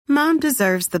Mom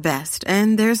deserves the best,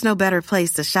 and there's no better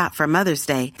place to shop for Mother's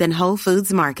Day than Whole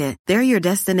Foods Market. They're your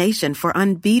destination for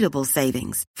unbeatable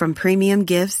savings, from premium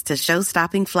gifts to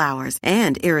show-stopping flowers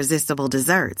and irresistible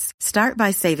desserts. Start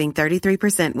by saving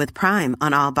 33% with Prime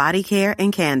on all body care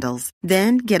and candles.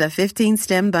 Then get a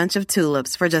 15-stem bunch of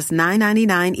tulips for just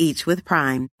 $9.99 each with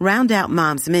Prime. Round out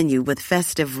Mom's menu with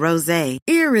festive rosé,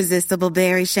 irresistible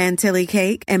berry chantilly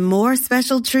cake, and more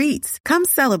special treats. Come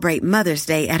celebrate Mother's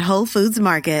Day at Whole Foods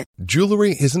Market.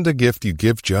 Jewelry isn't a gift you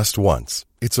give just once.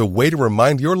 It's a way to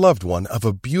remind your loved one of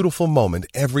a beautiful moment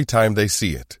every time they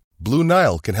see it. Blue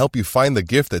Nile can help you find the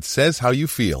gift that says how you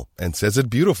feel and says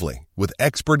it beautifully, with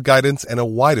expert guidance and a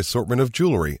wide assortment of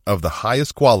jewelry of the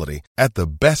highest quality at the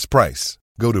best price.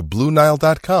 Go to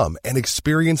BlueNile.com and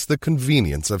experience the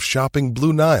convenience of shopping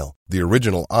Blue Nile, the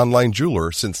original online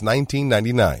jeweler since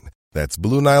 1999. That's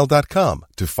BlueNile.com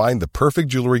to find the perfect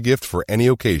jewelry gift for any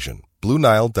occasion.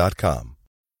 BlueNile.com.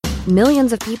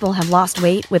 Millions of people have lost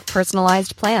weight with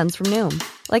personalized plans from Noom.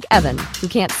 Like Evan, who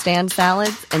can't stand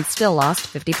salads and still lost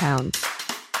 50 pounds.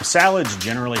 Salads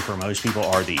generally for most people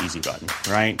are the easy button,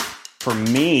 right? For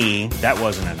me, that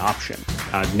wasn't an option.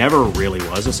 I never really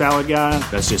was a salad guy.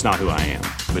 That's just not who I am.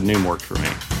 But Noom worked for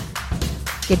me.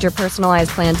 Get your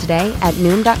personalized plan today at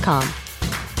Noom.com.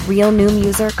 Real Noom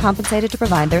user compensated to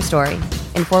provide their story.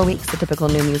 In 4 weeks, the typical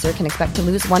Noom user can expect to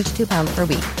lose 1 to 2 pounds per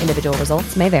week. Individual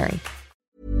results may vary.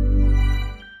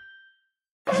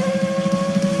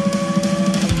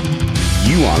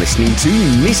 You are listening to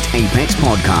Missed Apex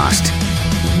Podcast.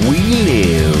 We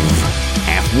live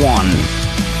F1.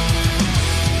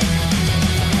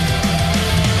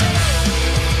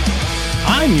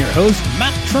 I'm your host,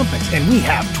 Matt Trumpet, and we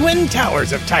have twin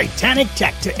towers of Titanic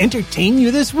tech to entertain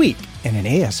you this week in an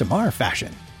ASMR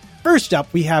fashion. First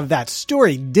up, we have that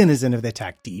storied denizen of the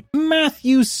tech deep,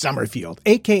 Matthew Summerfield,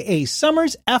 aka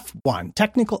Summers F1,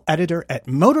 technical editor at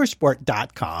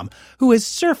motorsport.com, who has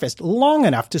surfaced long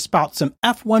enough to spout some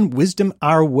F1 wisdom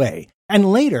our way.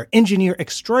 And later, engineer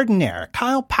extraordinaire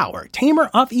Kyle Power, tamer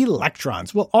of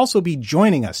electrons, will also be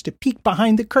joining us to peek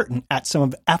behind the curtain at some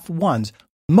of F1's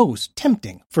most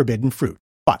tempting forbidden fruit.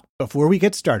 But before we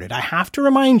get started, I have to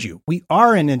remind you, we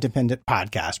are an independent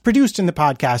podcast produced in the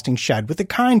podcasting shed with the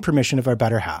kind permission of our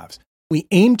better halves. We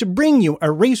aim to bring you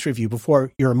a race review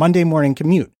before your Monday morning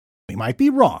commute. We might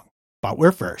be wrong, but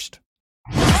we're first.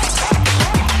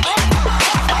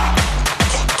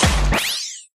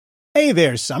 Hey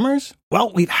there, Summers.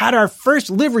 Well, we've had our first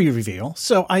livery reveal,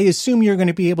 so I assume you're going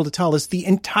to be able to tell us the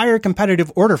entire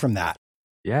competitive order from that.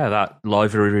 Yeah, that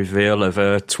livery reveal of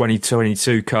a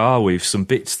 2022 car with some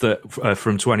bits that are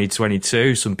from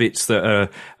 2022, some bits that are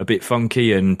a bit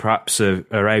funky and perhaps are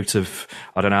out of,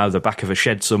 I don't know, the back of a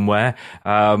shed somewhere.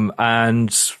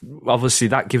 And obviously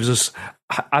that gives us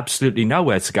absolutely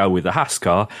nowhere to go with the Haas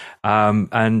car.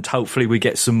 And hopefully we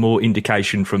get some more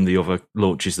indication from the other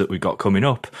launches that we've got coming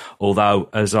up. Although,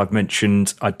 as I've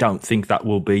mentioned, I don't think that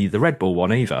will be the Red Bull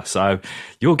one either. So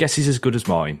your guess is as good as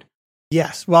mine.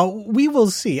 Yes, well, we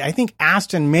will see. I think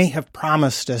Aston may have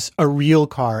promised us a real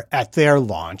car at their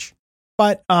launch.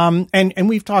 But, and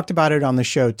we've talked about it on the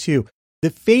show too. The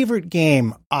favorite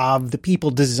game of the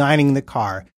people designing the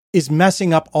car is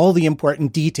messing up all the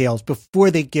important details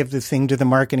before they give the thing to the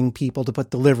marketing people to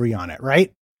put the livery on it,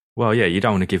 right? Well, yeah, you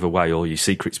don't want to give away all your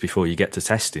secrets before you get to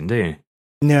testing, do you?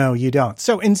 No, you don't.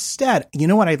 So instead, you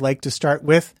know what I'd like to start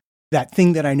with? That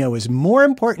thing that I know is more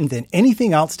important than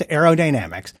anything else to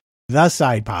aerodynamics. The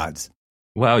side pods.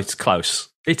 Well, it's close.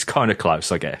 It's kind of close,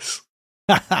 I guess.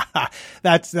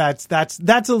 That's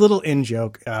a little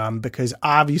in-joke, because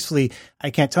obviously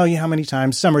I can't tell you how many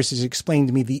times Summers has explained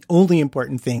to me the only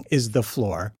important thing is the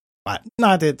floor. But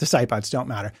not that the side pods don't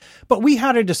matter. But we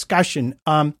had a discussion,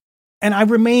 and I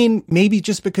remain, maybe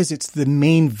just because it's the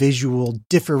main visual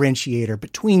differentiator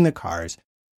between the cars,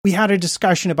 we had a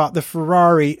discussion about the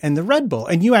Ferrari and the Red Bull,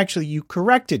 and you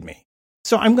corrected me.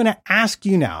 So I'm going to ask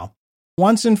you now,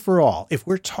 once and for all, if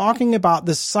we're talking about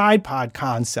the side pod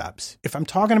concepts, if I'm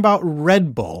talking about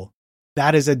Red Bull,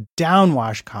 that is a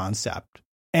downwash concept.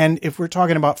 And if we're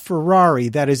talking about Ferrari,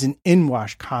 that is an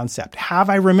inwash concept. Have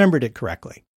I remembered it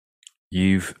correctly?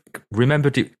 You've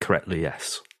remembered it correctly,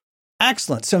 yes.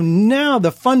 Excellent. So now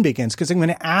the fun begins, because I'm going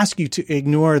to ask you to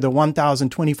ignore the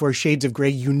 1024 shades of gray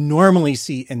you normally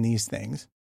see in these things.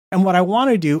 And what I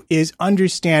want to do is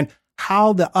understand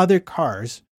how the other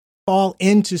cars fall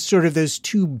into sort of those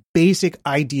two basic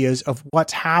ideas of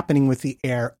what's happening with the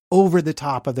air over the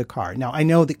top of the car. Now, I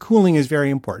know that cooling is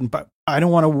very important, but I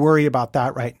don't want to worry about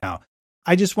that right now.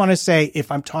 I just want to say,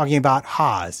 if I'm talking about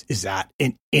Haas, is that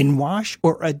an inwash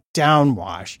or a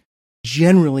downwash?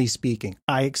 Generally speaking,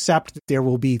 I accept that there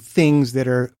will be things that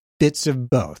are bits of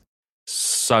both?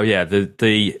 So yeah,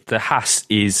 the Haas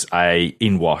is a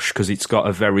in-wash because it's got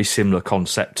a very similar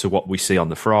concept to what we see on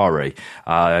the Ferrari.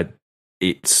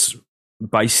 It's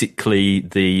basically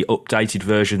the updated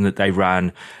version that they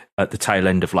ran at the tail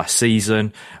end of last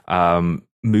season,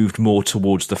 moved more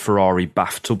towards the Ferrari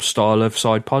bathtub style of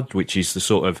side pod, which is the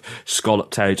sort of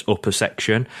scalloped out upper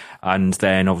section. And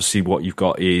then obviously what you've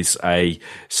got is a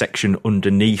section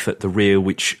underneath at the rear,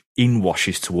 which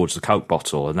in-washes towards the Coke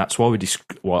bottle. And that's why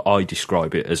I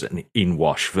describe it as an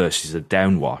in-wash versus a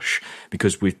down-wash,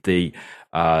 because with the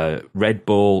Red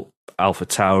Bull,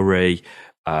 AlphaTauri,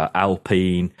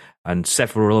 Alpine, and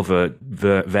several other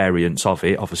variants of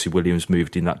it. Obviously, Williams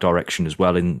moved in that direction as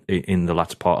well in the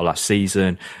latter part of last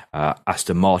season.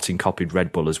 Aston Martin copied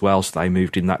Red Bull as well, so they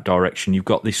moved in that direction. You've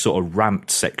got this sort of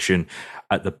ramped section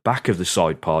at the back of the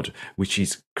side pod, which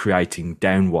is creating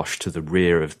downwash to the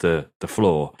rear of the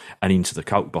floor and into the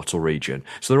Coke bottle region.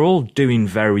 So they're all doing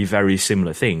very, very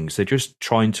similar things. They're just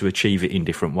trying to achieve it in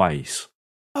different ways.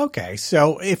 Okay,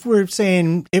 so if we're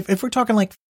saying, if we're talking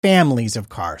like families of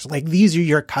cars, like these are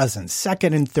your cousins,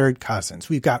 second and third cousins.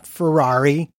 We've got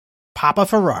Ferrari, Papa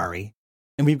Ferrari,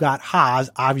 and we've got Haas,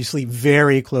 obviously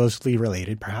very closely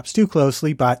related, perhaps too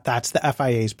closely, but that's the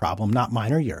FIA's problem, not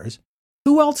mine or yours.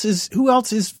 Who else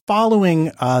is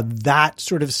following that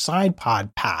sort of side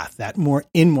pod path, that more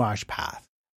in-wash path?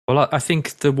 Well, I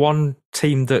think the one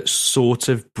team that sort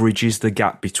of bridges the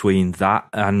gap between that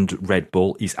and Red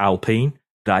Bull is Alpine.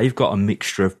 They've got a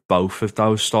mixture of both of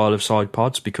those style of side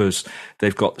pods because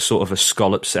they've got sort of a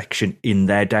scallop section in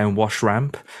their downwash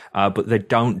ramp, but they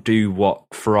don't do what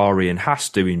Ferrari and Haas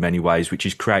do in many ways, which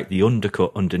is create the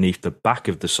undercut underneath the back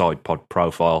of the side pod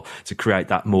profile to create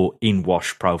that more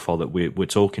in-wash profile that we're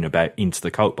talking about into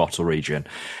the Coke bottle region.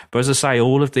 But as I say,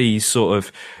 all of these sort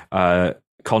of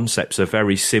concepts are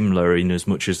very similar in as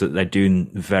much as that they're doing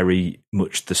very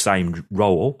much the same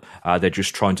role. They're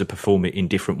just trying to perform it in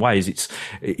different ways. It's,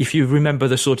 if you remember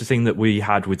the sort of thing that we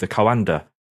had with the Coanda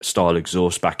style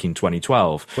exhaust back in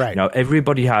 2012, right? You know,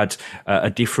 everybody had a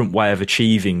different way of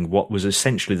achieving what was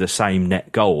essentially the same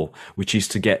net goal, which is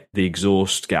to get the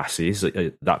exhaust gases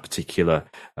at that particular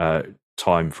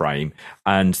time frame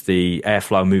and the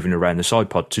airflow moving around the side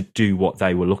pod to do what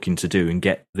they were looking to do and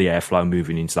get the airflow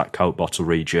moving into that Coke bottle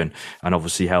region and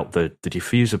obviously help the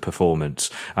diffuser performance.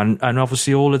 And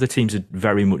obviously all of the teams are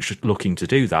very much looking to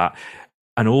do that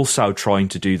and also trying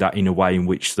to do that in a way in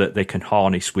which that they can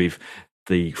harness with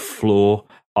the floor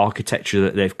architecture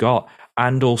that they've got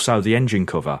and also the engine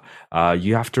cover.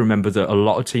 You have to remember that a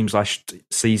lot of teams last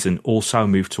season also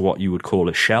moved to what you would call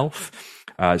a shelf.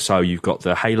 So you've got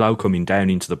the halo coming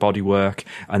down into the bodywork,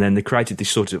 and then they created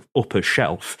this sort of upper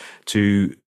shelf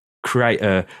to create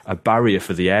a barrier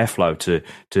for the airflow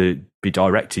to be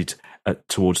directed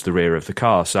towards the rear of the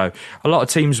car. So a lot of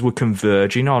teams were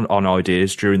converging on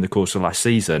ideas during the course of last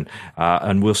season,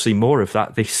 and we'll see more of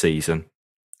that this season.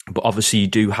 But obviously you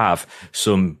do have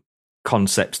some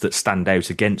concepts that stand out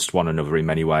against one another in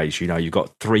many ways. You know, you've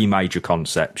got three major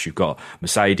concepts. You've got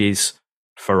Mercedes,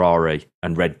 Ferrari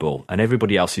and Red Bull, and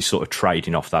everybody else is sort of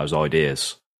trading off those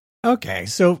ideas. Okay,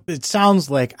 so it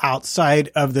sounds like outside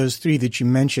of those three that you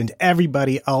mentioned,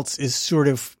 everybody else is sort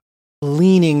of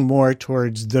leaning more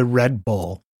towards the Red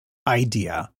Bull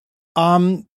idea.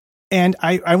 And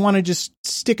I want to just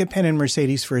stick a pin in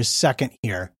Mercedes for a second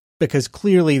here, because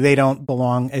clearly they don't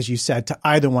belong, as you said, to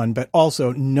either one, but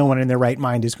also no one in their right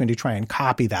mind is going to try and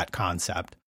copy that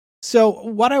concept. So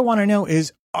what I want to know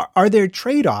is, are there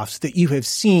trade-offs that you have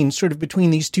seen sort of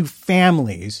between these two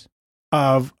families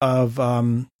of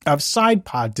side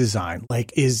pod design?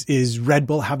 Like, is Red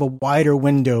Bull have a wider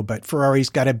window, but Ferrari's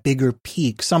got a bigger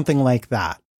peak, something like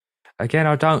that? Again,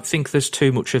 I don't think there's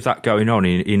too much of that going on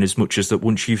in as much as that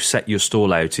once you've set your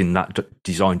stall out in that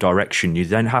design direction, you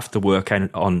then have to work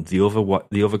on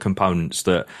the other components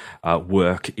that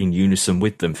work in unison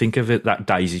with them. Think of it, that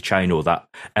daisy chain or that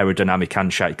aerodynamic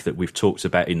handshake that we've talked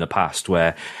about in the past,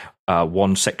 where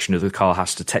one section of the car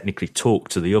has to technically talk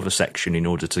to the other section in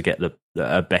order to get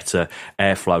a better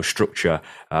airflow structure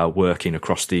working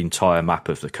across the entire map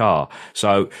of the car.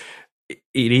 So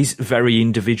it is very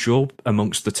individual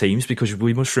amongst the teams, because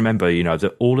we must remember, you know,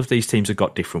 that all of these teams have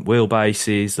got different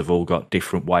wheelbases. They've all got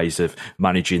different ways of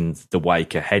managing the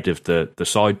wake ahead of the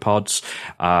side pods,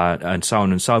 and so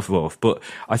on and so forth. But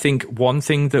I think one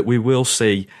thing that we will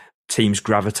see teams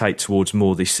gravitate towards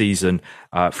more this season,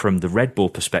 from the Red Bull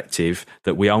perspective,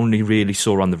 that we only really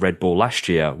saw on the Red Bull last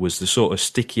year, was the sort of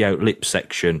sticky out lip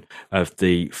section of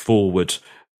the forward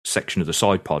section of the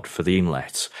side pod for the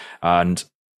inlet. And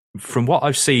from what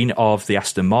I've seen of the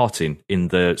Aston Martin in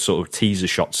the sort of teaser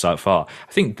shots so far,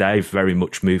 I think they've very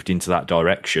much moved into that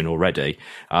direction already.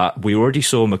 We already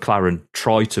saw McLaren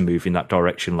try to move in that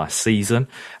direction last season,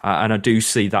 and I do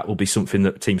see that will be something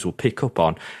that teams will pick up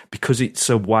on, because it's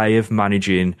a way of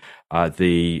managing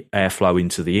the airflow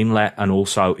into the inlet and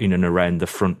also in and around the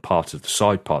front part of the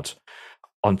side pod.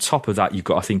 On top of that, you've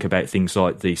got to think about things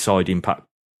like the side impact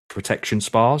protection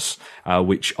spars,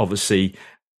 which obviously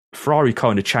Ferrari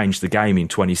kind of changed the game in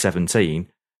 2017.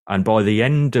 And by the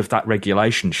end of that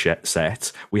regulation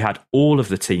set, we had all of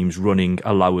the teams running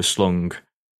a lower slung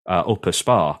upper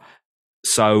spar.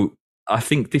 So I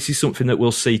think this is something that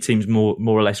we'll see teams more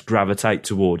or less gravitate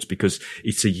towards, because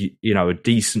it's a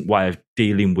decent way of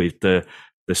dealing with the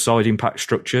side impact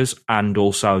structures and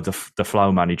also the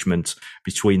flow management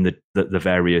between the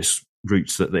various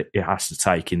routes that it has to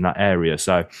take in that area.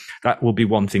 So that will be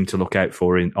one thing to look out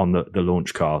for on the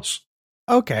launch cars.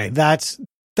 Okay, that's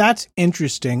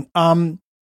interesting. And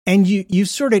you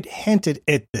sort of hinted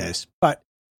at this, but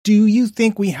do you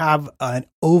think we have an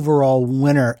overall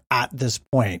winner at this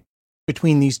point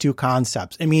between these two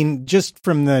concepts? I mean, just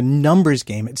from the numbers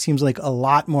game, it seems like a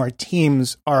lot more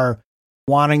teams are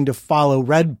wanting to follow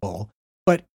Red Bull,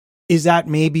 but is that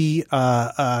maybe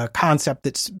a concept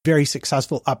that's very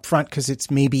successful up front because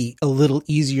it's maybe a little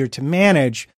easier to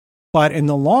manage, but in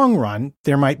the long run,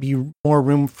 there might be more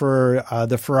room for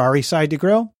the Ferrari side to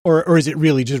grow? Or is it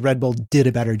really just Red Bull did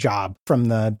a better job from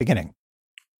the beginning?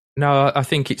 No, I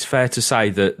think it's fair to say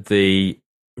that the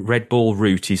Red Bull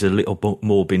route is a little bit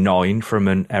more benign from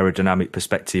an aerodynamic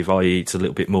perspective, i.e. it's a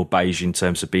little bit more beige in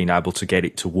terms of being able to get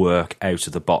it to work out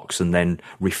of the box and then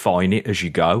refine it as you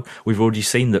go. We've already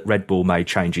seen that Red Bull made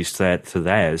changes to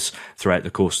theirs throughout the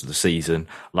course of the season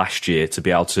last year to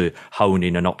be able to hone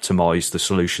in and optimise the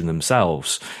solution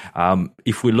themselves.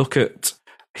 If we look at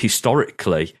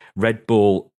historically, Red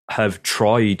Bull have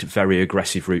tried very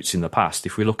aggressive routes in the past.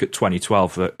 If we look at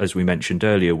 2012, as we mentioned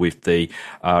earlier, with the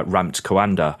ramped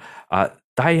Coanda,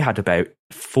 they had about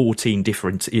 14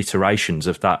 different iterations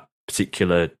of that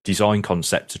particular design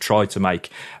concept to try to make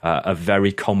a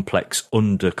very complex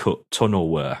undercut tunnel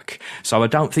work. So I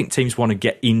don't think teams want to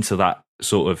get into that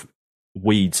sort of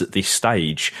weeds at this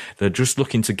stage. They're just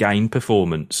looking to gain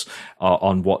performance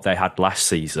on what they had last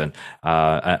season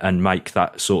and make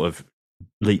that sort of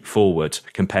leap forward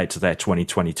compared to their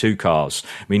 2022 cars.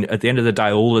 I mean, at the end of the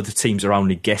day, all of the teams are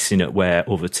only guessing at where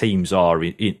other teams are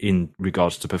in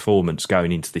regards to performance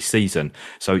going into this season.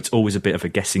 So it's always a bit of a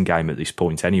guessing game at this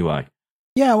point anyway.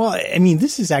 Yeah, well, I mean,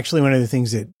 this is actually one of the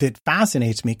things that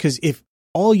fascinates me, because if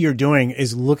all you're doing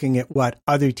is looking at what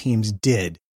other teams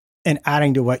did and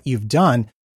adding to what you've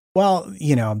done, well,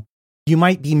 you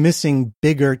might be missing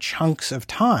bigger chunks of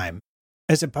time,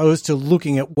 as opposed to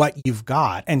looking at what you've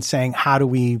got and saying, how do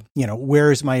we,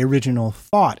 where's my original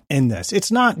thought in this?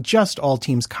 It's not just all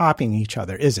teams copying each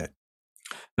other, is it?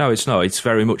 No, it's not. It's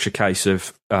very much a case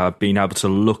of being able to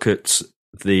look at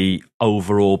the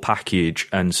overall package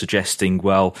and suggesting,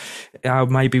 well,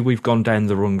 maybe we've gone down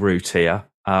the wrong route here.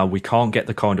 We can't get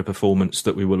the kind of performance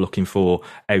that we were looking for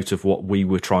out of what we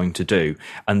were trying to do.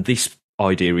 And this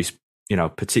idea is,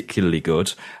 particularly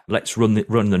good. Let's run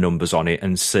the numbers on it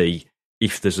and see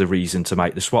if there's a reason to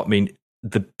make the swap. I mean,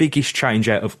 the biggest change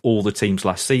out of all the teams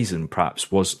last season,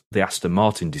 perhaps, was the Aston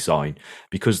Martin design,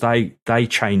 because they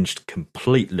changed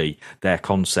completely their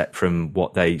concept from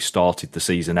what they started the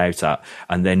season out at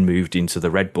and then moved into the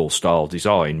Red Bull style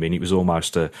design. I mean, it was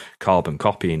almost a carbon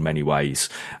copy in many ways.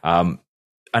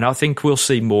 And I think we'll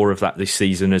see more of that this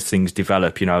season as things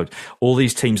develop. All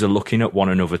these teams are looking at one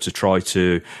another to try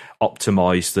to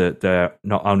optimize their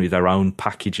not only their own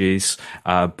packages,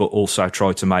 but also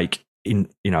try to make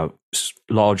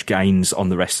large gains on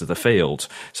the rest of the field.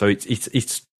 So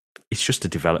it's just a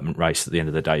development race at the end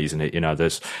of the day, isn't it?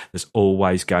 There's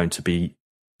always going to be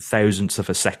thousandths of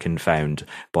a second found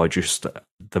by just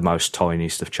the most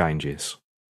tiniest of changes.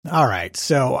 All right,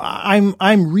 so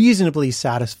I'm reasonably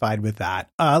satisfied with that.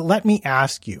 Let me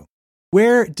ask you,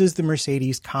 where does the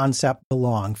Mercedes concept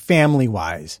belong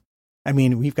family-wise? I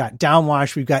mean, we've got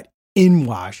downwash, we've got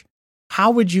inwash.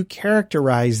 How would you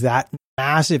characterize that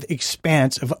massive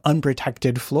expanse of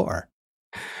unprotected floor?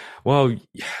 Well,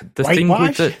 the White thing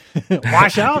wash? with the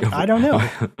wash out? I don't know.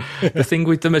 The thing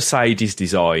with the Mercedes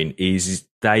design is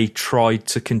they tried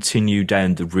to continue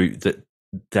down the route that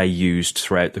they used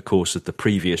throughout the course of the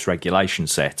previous regulation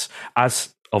set,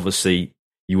 as obviously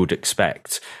you would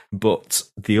expect. But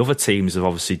the other teams have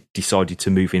obviously decided to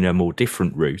move in a more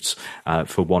different route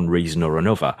for one reason or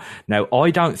another. Now, I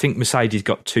don't think Mercedes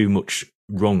got too much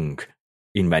wrong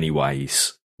in many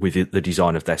ways with the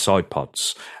design of their side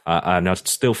pods. And I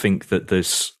still think that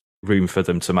there's room for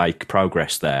them to make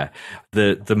progress there.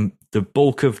 The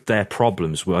bulk of their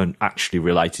problems weren't actually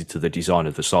related to the design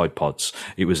of the side pods.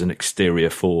 It was an exterior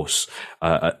force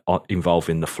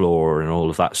involving the floor and all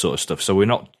of that sort of stuff. So we're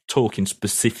not talking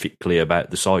specifically about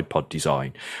the side pod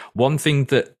design. One thing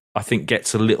that I think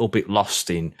gets a little bit lost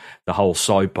in the whole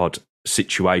side pod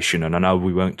situation, and I know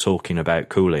we weren't talking about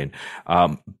cooling,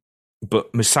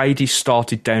 but Mercedes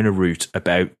started down a route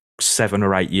about 7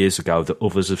 or 8 years ago that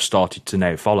others have started to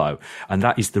now follow, and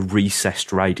that is the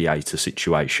recessed radiator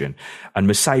situation. And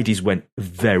Mercedes went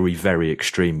very, very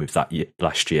extreme with that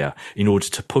last year. In order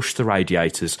to push the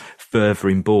radiators further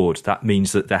inboard, that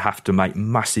means that they have to make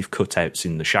massive cutouts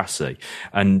in the chassis.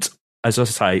 And as I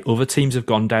say, other teams have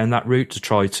gone down that route to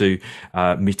try to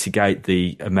mitigate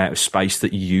the amount of space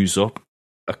that you use up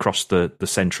across the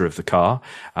centre of the car,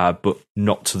 but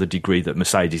not to the degree that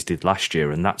Mercedes did last year.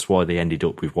 And that's why they ended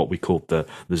up with what we called the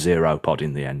zero pod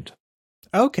in the end.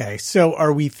 Okay, so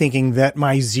are we thinking that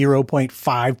my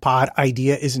 0.5 pod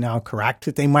idea is now correct,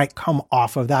 that they might come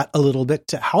off of that a little bit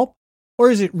to help? Or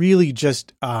is it really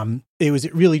just a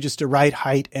ride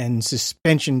height and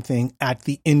suspension thing at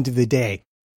the end of the day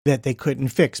that they couldn't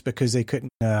fix because they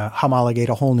couldn't homologate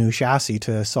a whole new chassis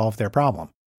to solve their problem?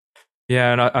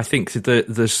 Yeah, and I think that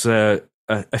there's a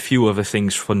few other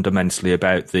things fundamentally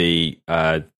about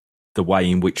the way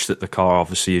in which that the car,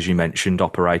 obviously, as you mentioned,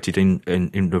 operated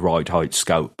in the ride height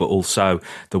scope, but also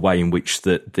the way in which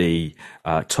that the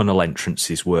tunnel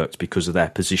entrances worked because of their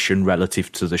position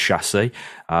relative to the chassis.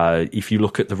 If you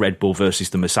look at the Red Bull versus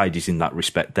the Mercedes in that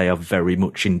respect, they are very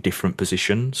much in different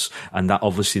positions, and that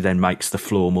obviously then makes the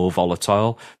floor more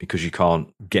volatile because you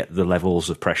can't get the levels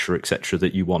of pressure, etc.,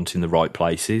 that you want in the right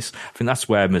places. I think that's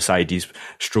where Mercedes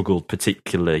struggled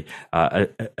particularly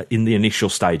in the initial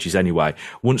stages anyway.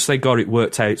 Once they got it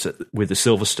worked out with the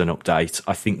Silverstone update,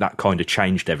 I think that kind of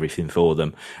changed everything for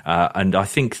them. And I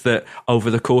think that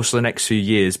over the course of the next few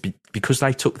years, because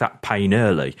they took that pain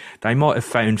early, they might have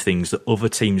found things that other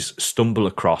teams stumble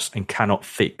across and cannot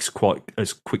fix quite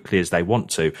as quickly as they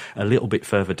want to a little bit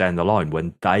further down the line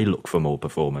when they look for more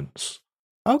performance.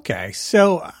 Okay,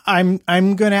 so I'm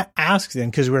going to ask then,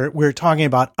 because we're talking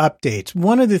about updates.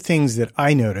 One of the things that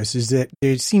I notice is that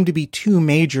there seem to be two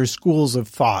major schools of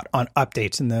thought on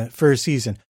updates in the first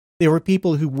season. There were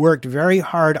people who worked very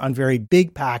hard on very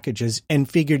big packages and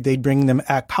figured they'd bring them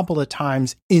a couple of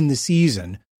times in the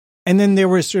season. And then there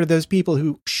were sort of those people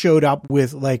who showed up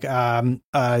with like a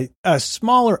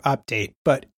smaller update,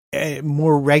 but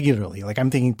more regularly. Like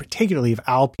I'm thinking particularly of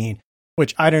Alpine,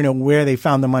 which I don't know where they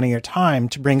found the money or time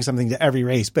to bring something to every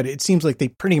race, but it seems like they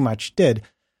pretty much did.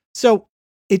 So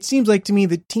it seems like to me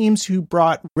the teams who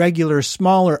brought regular,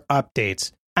 smaller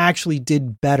updates actually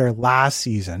did better last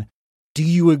season. Do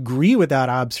you agree with that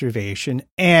observation?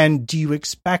 And do you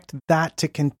expect that to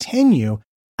continue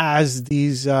as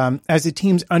the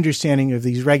team's understanding of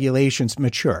these regulations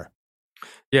mature?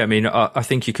 Yeah, I mean, I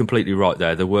think you're completely right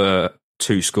there. There were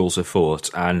two schools of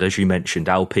thought, and as you mentioned,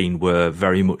 Alpine were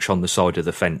very much on the side of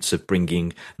the fence of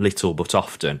bringing little but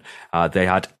often. They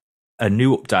had a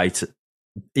new update,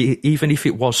 even if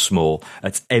it was small,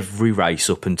 at every race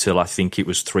up until I think it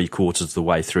was 3/4 of the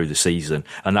way through the season,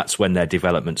 and that's when their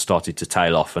development started to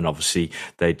tail off, and obviously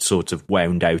they'd sort of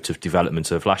wound out of development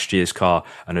of last year's car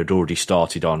and had already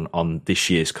started on this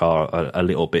year's car a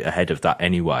little bit ahead of that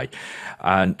anyway.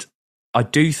 And I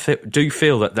do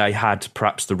feel that they had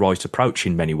perhaps the right approach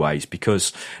in many ways,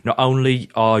 because not only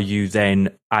are you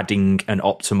then adding and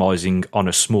optimizing on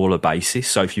a smaller basis,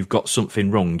 so if you've got something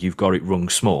wrong, you've got it wrong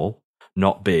small,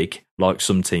 not big, like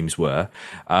some teams were.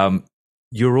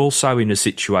 You're also in a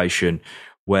situation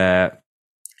where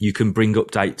you can bring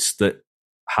updates that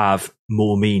have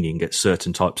more meaning at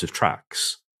certain types of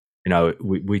tracks. You know,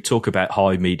 we talk about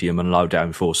high, medium and low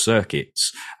downforce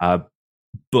circuits,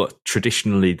 but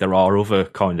traditionally, there are other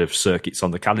kind of circuits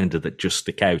on the calendar that just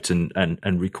stick out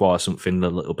and require something a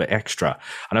little bit extra.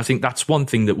 And I think that's one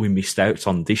thing that we missed out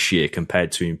on this year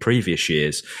compared to in previous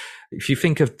years. If you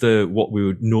think of what we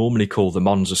would normally call the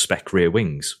Monza spec rear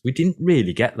wings, we didn't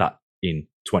really get that in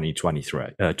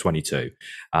 2022,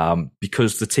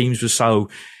 because the teams were so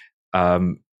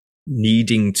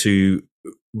needing to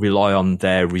rely on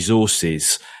their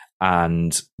resources,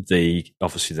 and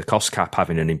obviously the cost cap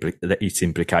having its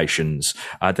implications,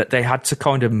 that they had to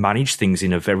kind of manage things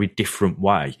in a very different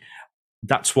way.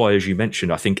 that's why, as you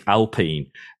mentioned, I think Alpine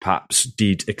perhaps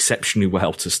did exceptionally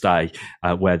well to stay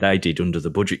where they did under the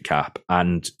budget cap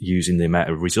and using the amount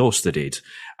of resource they did.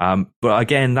 But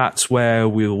again, that's where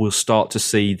we'll start to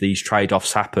see these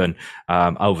trade-offs happen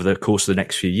over the course of the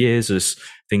next few years as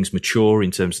things mature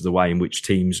in terms of the way in which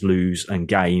teams lose and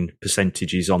gain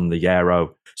percentages on the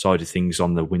aero side of things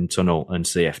on the wind tunnel and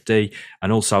CFD.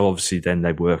 And also, obviously, then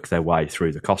they work their way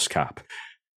through the cost cap.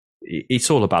 It's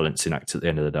all a balancing act at the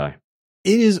end of the day.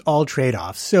 It is all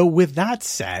trade-offs. So with that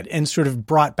said, and sort of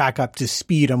brought back up to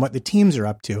speed on what the teams are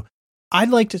up to, I'd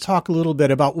like to talk a little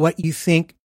bit about what you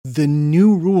think the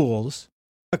new rules,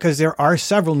 because there are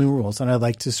several new rules, and I'd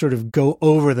like to sort of go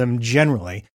over them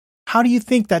generally. How do you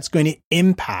think that's going to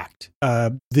impact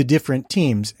the different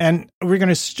teams? And we're going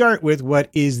to start with what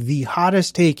is the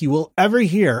hottest take you will ever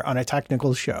hear on a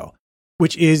technical show,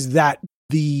 which is that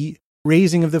the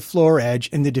raising of the floor edge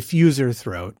and the diffuser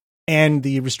throat and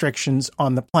the restrictions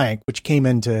on the plank, which came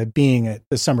into being at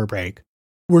the summer break,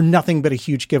 were nothing but a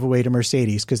huge giveaway to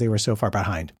Mercedes because they were so far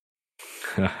behind.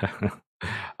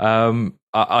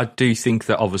 I do think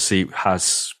that obviously it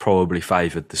has probably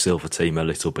favoured the Silver team a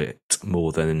little bit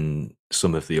more than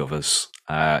some of the others.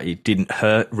 It didn't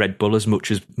hurt Red Bull as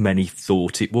much as many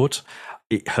thought it would.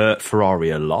 It hurt Ferrari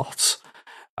a lot.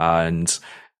 And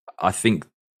I think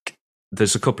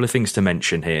there's a couple of things to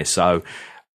mention here. So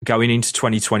going into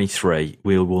 2023,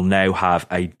 we will now have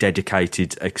a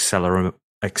dedicated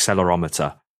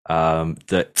accelerometer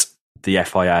that the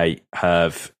FIA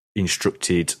have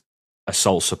instructed a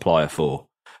sole supplier for.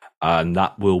 And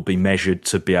that will be measured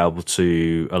to be able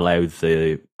to allow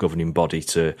the governing body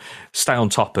to stay on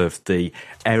top of the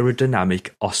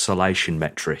aerodynamic oscillation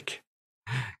metric.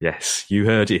 Yes, you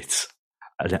heard it.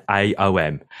 An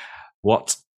AOM.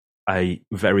 What a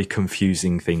very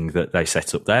confusing thing that they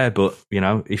set up there. But, you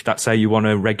know, if that's how you want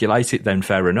to regulate it, then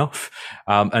fair enough.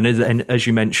 And as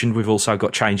you mentioned, we've also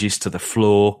got changes to the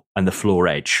floor and the floor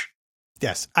edge.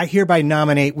 Yes, I hereby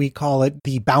nominate, we call it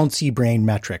the bouncy brain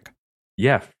metric.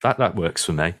 Yeah, that works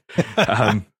for me.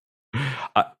 I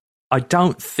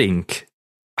don't think,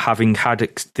 having had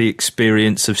the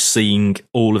experience of seeing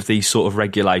all of these sort of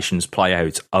regulations play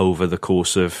out over the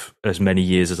course of as many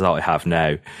years as I have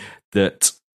now,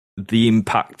 that the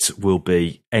impact will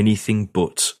be anything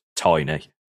but tiny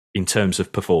in terms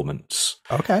of performance.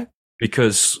 Okay.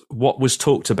 Because what was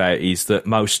talked about is that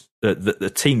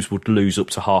the teams would lose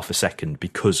up to half a second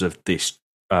because of this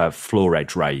floor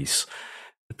edge raise.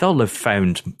 They'll have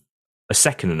found a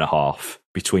second and a half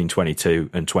between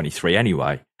 22 and 23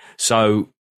 anyway. So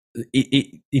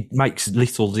it makes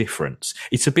little difference.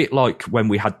 It's a bit like when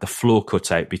we had the floor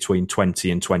cut out between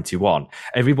 20 and 21.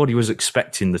 Everybody was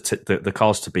expecting the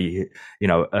cars to be, you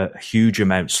know, a huge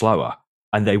amount slower,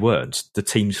 and they weren't. The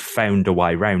teams found a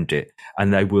way around it,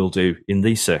 and they will do in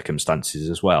these circumstances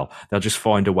as well. They'll just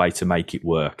find a way to make it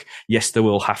work. Yes, they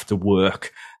will have to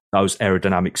work those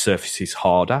aerodynamic surfaces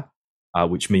harder,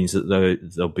 which means that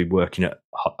they'll be working at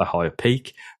a higher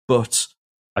peak. But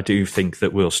I do think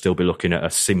that we'll still be looking at a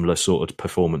similar sort of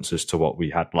performance as to what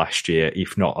we had last year,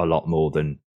 if not a lot more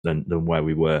than where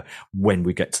we were when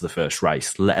we get to the first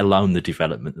race, let alone the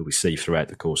development that we see throughout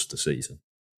the course of the season.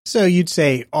 So you'd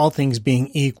say all things being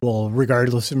equal,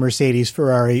 regardless of Mercedes,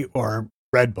 Ferrari, or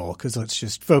Red Bull, because let's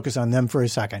just focus on them for a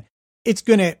second, it's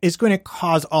going to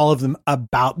cause all of them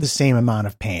about the same amount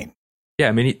of pain. Yeah,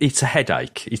 I mean, it's a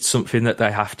headache. It's something that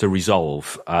they have to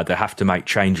resolve. They have to make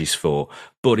changes for,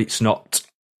 but it's not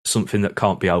something that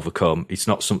can't be overcome. It's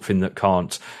not something that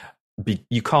can't be.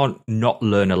 You can't not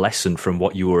learn a lesson from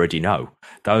what you already know.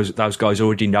 Those guys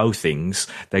already know things.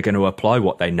 They're going to apply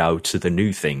what they know to the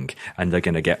new thing, and they're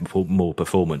going to get more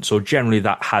performance. Or generally,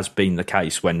 that has been the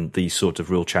case when these sort of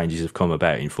rule changes have come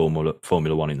about in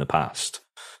Formula One in the past.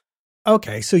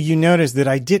 Okay, so you notice that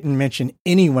I didn't mention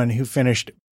anyone who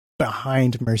finished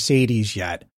behind Mercedes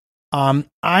yet.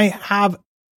 I have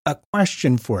a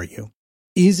question for you.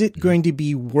 Is it going to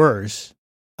be worse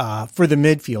for the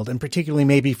midfield, and particularly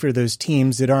maybe for those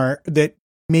teams that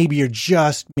maybe are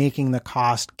just making the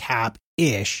cost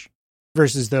cap-ish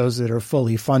versus those that are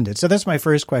fully funded? So that's my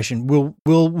first question.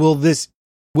 Will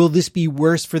this be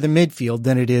worse for the midfield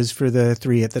than it is for the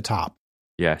three at the top?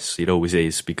 Yes, it always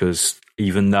is, because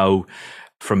even though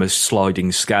from a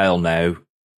sliding scale now,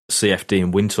 CFD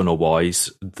and wind tunnel wise,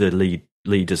 the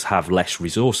leaders have less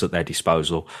resource at their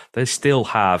disposal, they still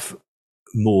have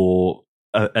more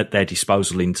at their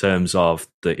disposal in terms of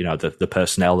the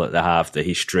personnel that they have, the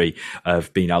history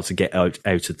of being able to get out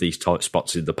of these tight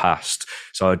spots in the past.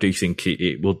 So I do think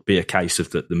it will be a case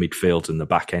of that the midfield and the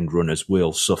back end runners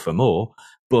will suffer more,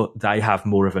 but they have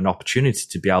more of an opportunity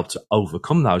to be able to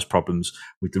overcome those problems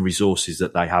with the resources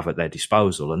that they have at their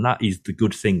disposal. And that is the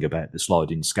good thing about the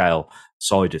sliding scale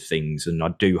side of things. And I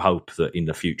do hope that in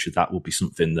the future that will be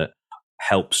something that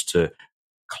helps to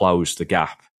close the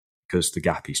gap, because the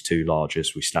gap is too large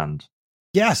as we stand.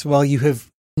 Yes, well, you have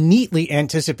neatly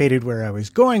anticipated where I was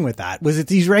going with that, was that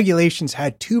these regulations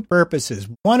had two purposes,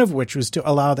 one of which was to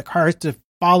allow the cars to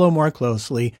follow more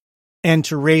closely and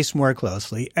to race more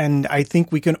closely. And I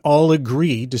think we can all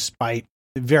agree, despite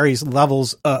various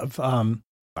levels of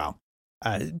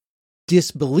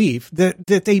disbelief, that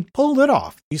they pulled it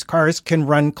off. These cars can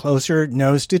run closer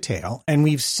nose to tail, and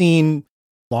we've seen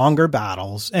longer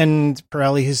battles, and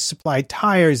Pirelli has supplied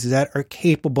tires that are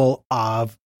capable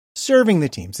of serving the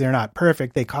teams. They're not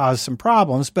perfect. They cause some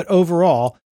problems, but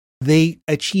overall, they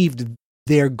achieved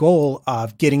their goal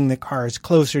of getting the cars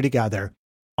closer together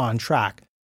on track.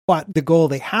 But the goal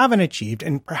they haven't achieved,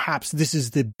 and perhaps this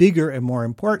is the bigger and more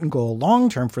important goal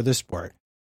long-term for the sport,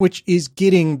 which is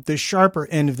getting the sharper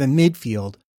end of the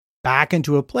midfield back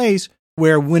into a place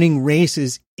where winning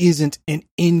races isn't an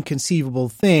inconceivable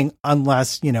thing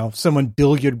unless, someone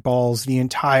billiard balls the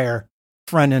entire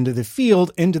front end of the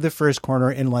field into the first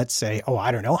corner in, let's say,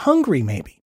 Hungary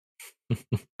maybe.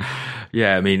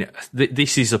 Yeah, I mean,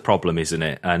 this is a problem, isn't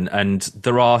it? And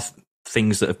there are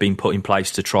things that have been put in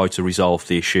place to try to resolve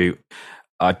the issue.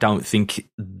 I don't think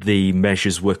the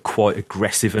measures were quite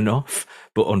aggressive enough,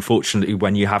 but unfortunately,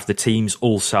 when you have the teams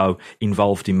also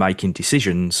involved in making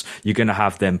decisions, you're going to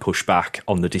have them push back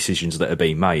on the decisions that are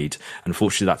being made.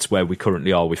 Unfortunately, that's where we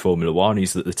currently are with Formula One,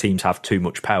 is that the teams have too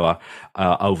much power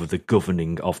over the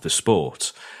governing of the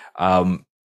sport. As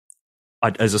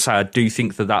I say, I do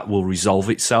think that will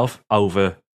resolve itself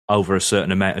over a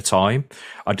certain amount of time.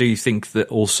 I do think that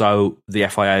also the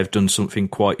FIA have done something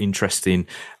quite interesting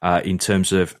in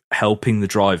terms of helping the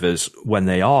drivers when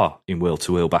they are in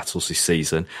wheel-to-wheel battles this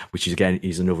season, which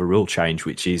is another rule change,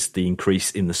 which is the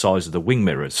increase in the size of the wing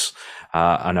mirrors.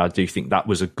 And I do think that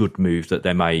was a good move that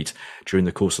they made during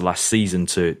the course of last season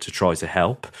to try to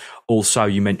help. Also,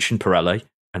 you mentioned Pirelli.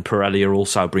 And Pirelli are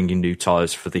also bringing new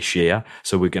tyres for this year.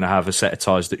 So we're going to have a set of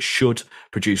tyres that should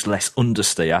produce less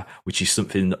understeer, which is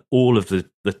something that all of the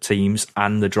teams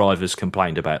and the drivers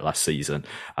complained about last season.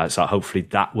 So hopefully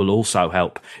that will also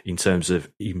help in terms of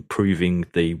improving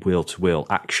the wheel-to-wheel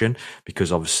action,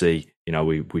 because obviously,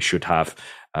 we should have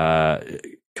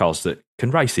cars that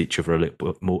can race each other a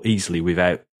little bit more easily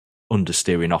without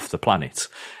understeering off the planet.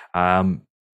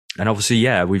 And obviously,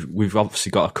 we've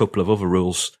obviously got a couple of other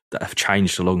rules that have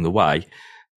changed along the way.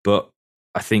 But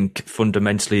I think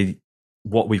fundamentally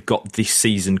what we've got this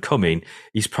season coming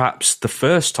is perhaps the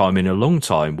first time in a long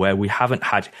time where we haven't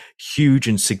had huge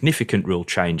and significant rule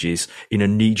changes in a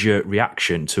knee-jerk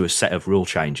reaction to a set of rule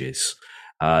changes,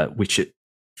 which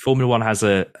Formula One has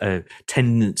a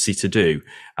tendency to do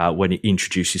when it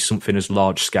introduces something as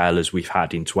large scale as we've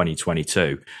had in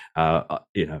 2022.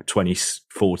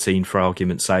 2014, for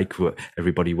argument's sake,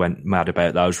 everybody went mad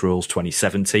about those rules.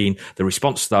 2017, the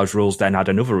response to those rules then had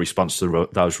another response to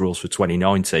those rules for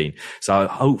 2019. So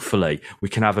hopefully we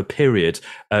can have a period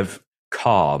of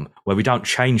calm where we don't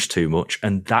change too much,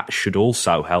 and that should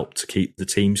also help to keep the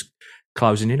teams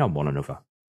closing in on one another.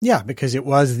 Yeah, because it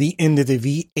was the end of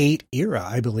the V8 era,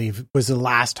 I believe, was the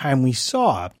last time we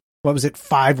saw,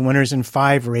 5 winners in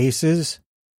 5 races?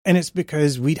 And it's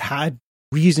because we'd had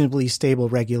reasonably stable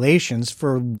regulations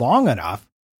for long enough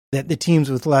that the teams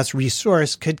with less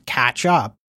resource could catch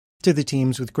up to the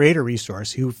teams with greater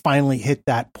resource who finally hit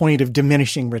that point of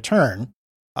diminishing return.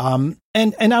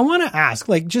 And I want to ask,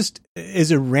 just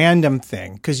as a random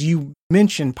thing, because you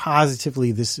mentioned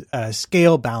positively this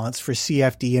scale balance for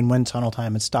CFD and wind tunnel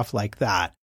time and stuff like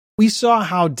that. We saw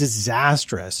how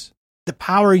disastrous the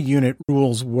power unit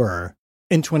rules were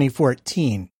in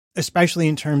 2014, especially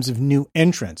in terms of new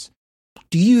entrants.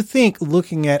 Do you think,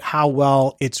 looking at how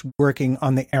well it's working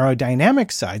on the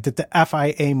aerodynamic side, that the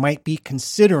FIA might be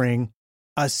considering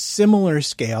a similar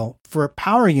scale for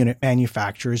power unit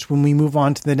manufacturers when we move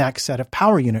on to the next set of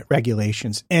power unit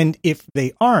regulations? And if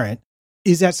they aren't,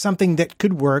 is that something that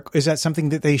could work? Is that something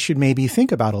that they should maybe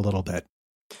think about a little bit?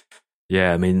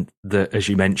 Yeah, I mean, as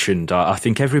you mentioned, I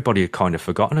think everybody had kind of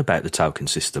forgotten about the token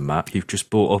system, Matt. You've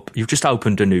just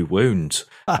opened a new wound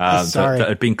that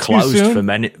had been closed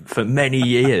for many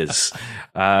years.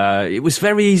 It was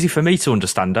very easy for me to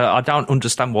understand. I don't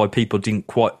understand why people didn't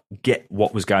quite get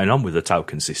what was going on with the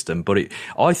token system, but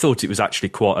I thought it was actually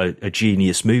quite a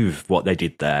genius move what they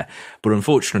did there. But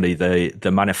unfortunately,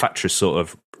 the manufacturers sort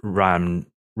of ran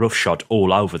roughshod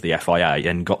all over the FIA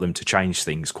and got them to change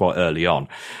things quite early on.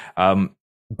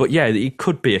 But yeah, it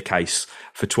could be a case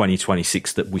for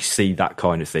 2026 that we see that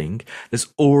kind of thing. There's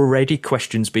already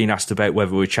questions being asked about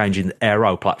whether we're changing the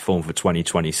aero platform for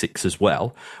 2026 as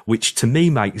well, which to me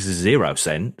makes zero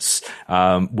sense.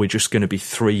 We're just going to be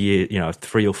 3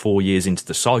 or 4 years into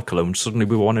the cycle and suddenly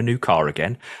we want a new car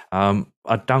again.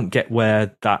 I don't get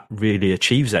where that really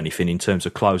achieves anything in terms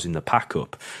of closing the pack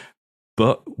up.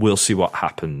 But we'll see what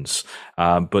happens.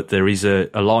 But there is a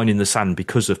line in the sand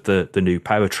because of the new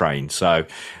powertrain. So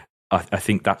I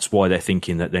think that's why they're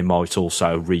thinking that they might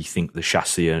also rethink the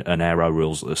chassis and aero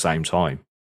rules at the same time.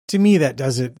 To me,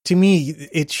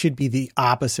 it should be the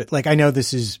opposite. Like, I know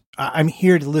I'm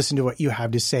here to listen to what you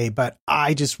have to say, but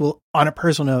I just will, on a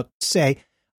personal note, say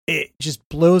it just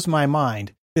blows my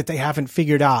mind that they haven't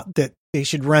figured out that they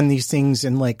should run these things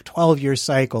in like 12-year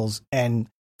cycles, and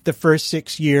the first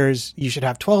 6 years, you should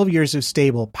have 12 years of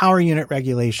stable power unit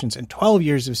regulations and 12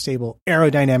 years of stable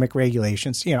aerodynamic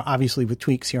regulations, obviously with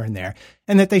tweaks here and there,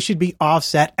 and that they should be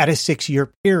offset at a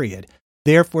 6-year period.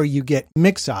 Therefore, you get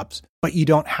mix-ups, but you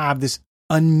don't have this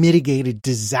unmitigated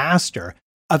disaster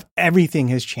of everything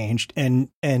has changed and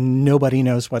nobody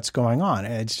knows what's going on.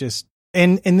 And it's just,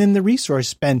 and then the resource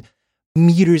spend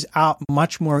meters out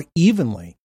much more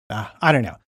evenly. I don't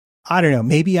know.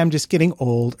 Maybe I'm just getting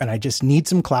old and I just need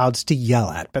some clouds to yell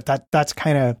at. But that's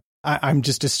kind of, I'm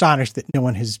just astonished that no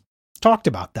one has talked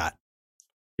about that.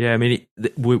 Yeah, I mean,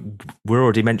 we're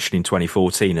already mentioning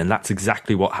 2014, and that's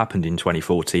exactly what happened in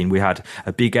 2014. We had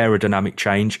a big aerodynamic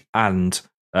change and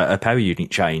a power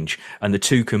unit change, and the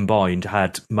two combined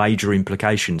had major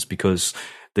implications because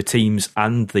the teams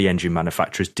and the engine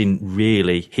manufacturers didn't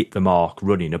really hit the mark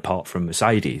running apart from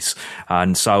Mercedes.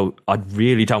 And so I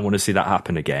really don't want to see that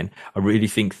happen again. I really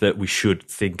think that we should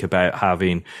think about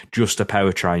having just a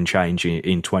powertrain change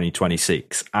in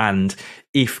 2026 and,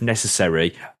 if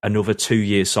necessary, another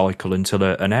 2-year cycle until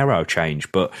an aero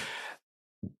change. But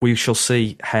we shall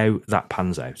see how that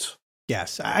pans out.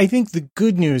 Yes, I think the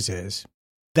good news is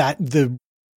that the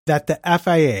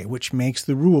FIA, which makes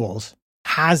the rules,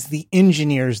 has the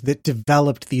engineers that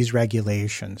developed these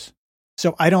regulations.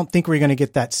 So I don't think we're going to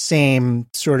get that same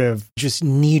sort of just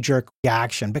knee-jerk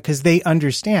reaction because they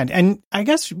understand. And I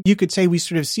guess you could say we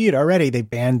sort of see it already. They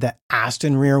banned the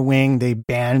Aston rear wing. They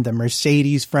banned the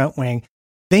Mercedes front wing.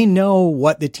 They know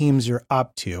what the teams are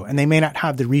up to, and they may not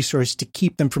have the resource to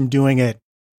keep them from doing it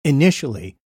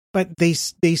initially, but they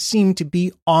seem to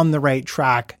be on the right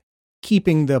track,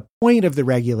 keeping the point of the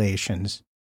regulations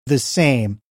the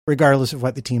same, regardless of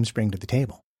what the teams bring to the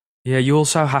table. Yeah, you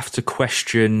also have to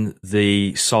question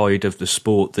the side of the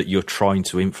sport that you're trying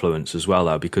to influence as well,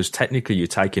 though, because technically you're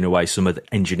taking away some of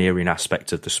the engineering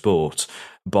aspect of the sport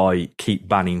by keep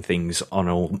banning things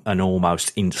on an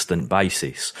almost instant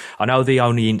basis. I know the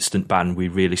only instant ban we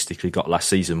realistically got last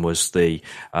season was the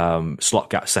slot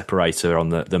gap separator on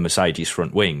the Mercedes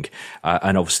front wing,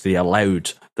 and obviously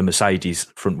allowed the Mercedes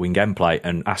front wing end plate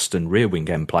and Aston rear wing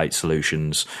end plate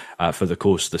solutions for the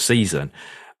course of the season.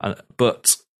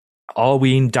 But are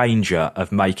we in danger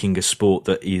of making a sport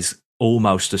that is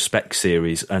almost a spec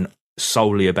series and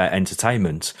solely about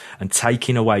entertainment and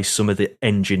taking away some of the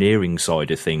engineering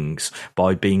side of things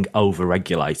by being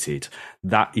over-regulated?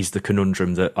 That is the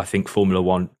conundrum that I think Formula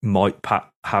One might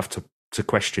have to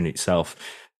question itself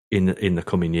in the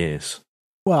coming years.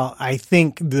 Well, I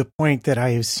think the point that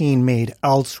I have seen made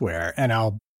elsewhere, and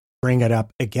I'll bring it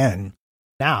up again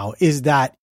now, is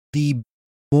that the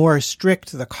more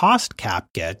strict the cost cap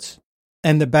gets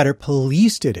and the better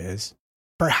policed it is,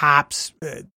 perhaps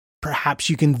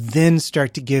you can then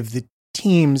start to give the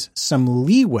teams some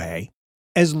leeway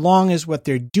as long as what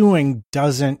they're doing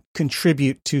doesn't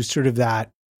contribute to sort of that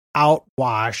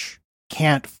outwash,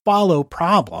 can't follow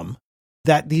problem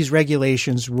that these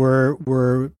regulations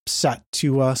were set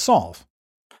to solve.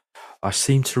 I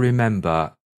seem to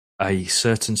remember a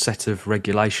certain set of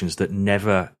regulations that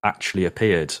never actually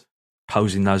appeared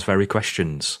posing those very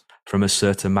questions from a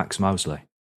certain Max Mosley.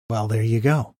 Well, there you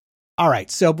go. All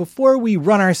right, so before we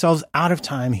run ourselves out of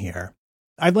time here,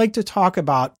 I'd like to talk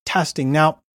about testing.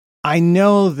 Now, I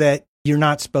know that you're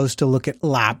not supposed to look at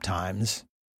lap times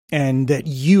and that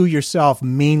you yourself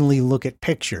mainly look at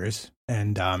pictures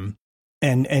and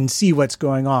see what's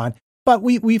going on. But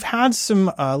we've had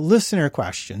some listener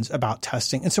questions about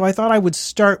testing, and so I thought I would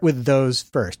start with those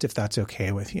first, if that's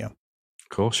okay with you. Of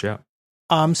course, yeah.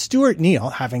 Stuart Neal,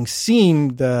 having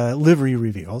seen the livery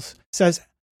reveals, says,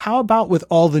 how about with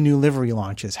all the new livery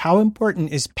launches? How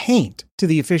important is paint to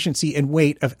the efficiency and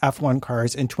weight of F1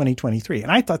 cars in 2023?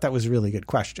 And I thought that was a really good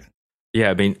question.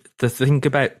 Yeah, I mean, the thing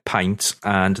about paint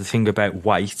and the thing about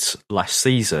weight last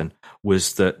season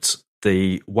was that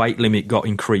the weight limit got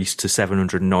increased to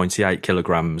 798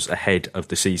 kilograms ahead of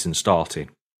the season starting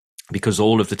because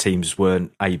all of the teams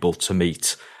weren't able to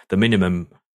meet the minimum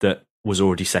that was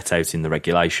already set out in the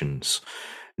regulations.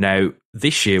 Now,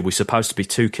 this year, we're supposed to be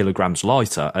 2 kilograms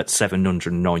lighter at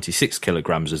 796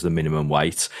 kilograms as the minimum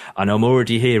weight. And I'm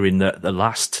already hearing that the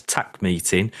last TAC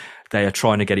meeting, they are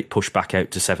trying to get it pushed back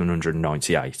out to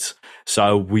 798.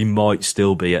 So we might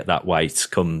still be at that weight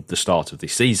come the start of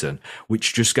this season,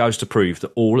 which just goes to prove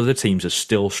that all of the teams are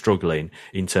still struggling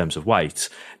in terms of weight.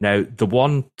 Now, the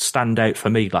one standout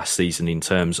for me last season in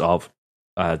terms of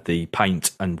the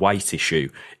paint and weight issue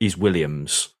is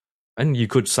Williams. And you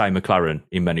could say McLaren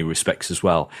in many respects as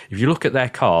well. If you look at their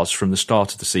cars from the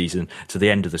start of the season to the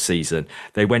end of the season,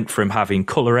 they went from having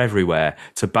colour everywhere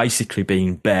to basically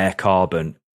being bare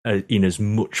carbon in as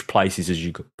much places as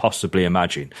you could possibly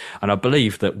imagine. And I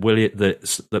believe that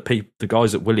the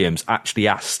guys at Williams actually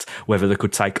asked whether they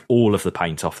could take all of the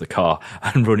paint off the car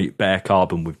and run it bare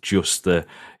carbon with just the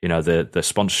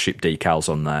sponsorship decals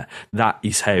on there. That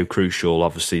is how crucial,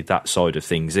 obviously, that side of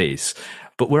things is.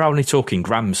 But we're only talking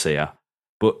grams here.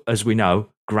 But as we know,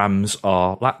 grams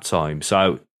are lap time.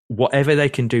 So whatever they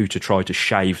can do to try to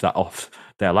shave that off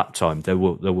their lap time, they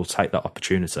will take that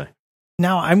opportunity.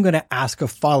 Now I'm going to ask a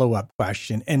follow-up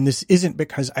question, and this isn't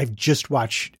because I've just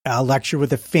watched a lecture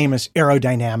with a famous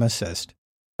aerodynamicist.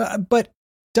 But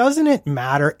doesn't it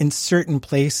matter in certain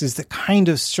places the kind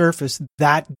of surface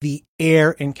that the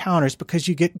air encounters? Because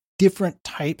you get different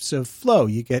types of flow.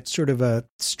 You get sort of a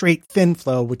straight thin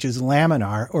flow, which is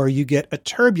laminar, or you get a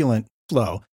turbulent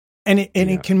flow. And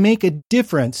it can make a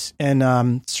difference,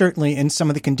 and certainly in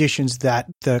some of the conditions that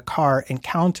the car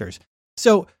encounters.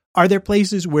 So are there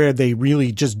places where they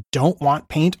really just don't want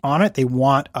paint on it? They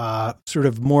want sort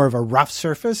of more of a rough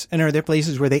surface? And are there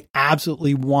places where they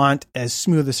absolutely want as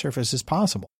smooth a surface as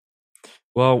possible?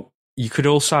 Well, you could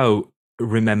also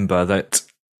remember that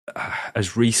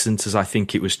as recent as I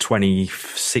think it was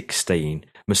 2016,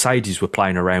 Mercedes were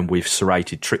playing around with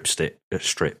serrated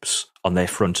strips on their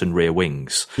front and rear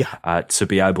wings to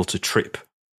be able to trip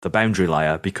the boundary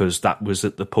layer, because that was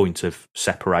at the point of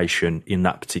separation in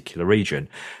that particular region.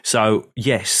 So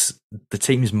yes, the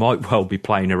teams might well be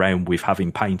playing around with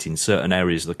having paint in certain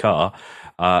areas of the car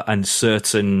and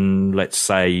certain, let's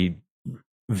say,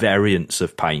 variants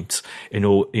of paint in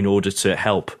order to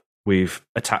help with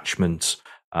attachment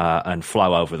and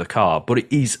flow over the car. But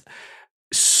it is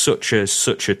such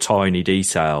a tiny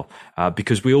detail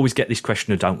because we always get this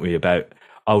question, don't we, about,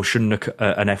 oh, shouldn't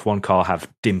an F1 car have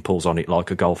dimples on it like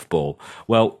a golf ball?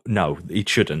 Well, no, it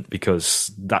shouldn't,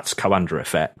 because that's Coanda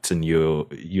effect, and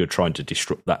you're trying to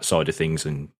disrupt that side of things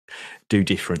and do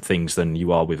different things than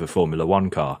you are with a Formula One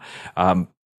car.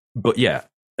 But yeah,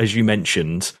 as you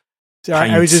mentioned, so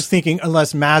I was just thinking,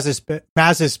 unless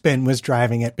Mazepin was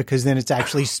driving it, because then it's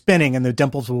actually spinning and the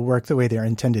dimples will work the way they're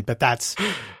intended. But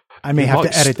I may have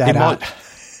to edit that out.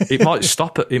 It might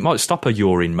stop a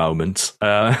urine moment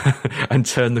and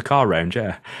turn the car around,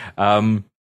 yeah.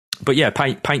 But yeah,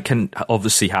 paint can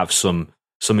obviously have some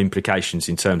implications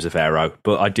in terms of aero,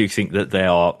 but I do think that there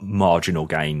are marginal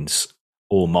gains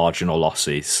or marginal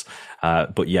losses.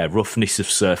 But yeah, roughness of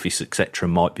surface, etc.,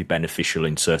 might be beneficial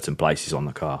in certain places on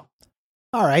the car.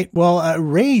 All right. Well,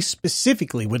 Ray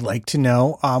specifically would like to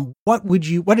know what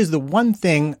is the one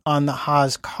thing on the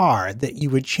Haas car that you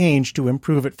would change to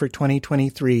improve it for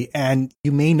 2023? And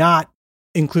you may not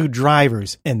include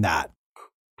drivers in that.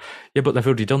 Yeah, but they've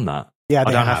already done that. Yeah,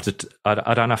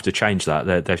 I don't have to change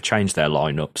that. They've changed their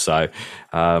lineup, so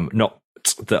not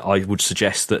that I would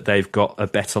suggest that they've got a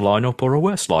better lineup or a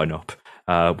worse lineup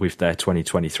with their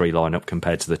 2023 lineup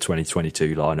compared to the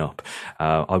 2022 lineup.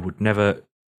 I would never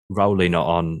roll in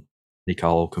on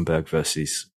Nico Hülkenberg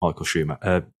versus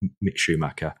Mick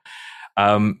Schumacher.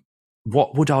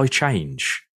 What would I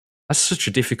change? That's such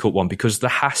a difficult one, because the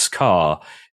Haas car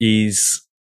is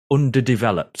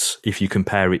underdeveloped if you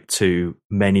compare it to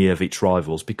many of its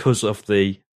rivals, because of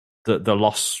the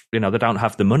loss. They don't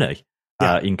have the money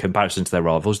in comparison to their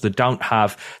rivals. They don't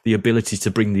have the ability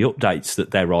to bring the updates that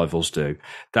their rivals do.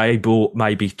 They bought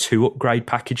maybe 2 upgrade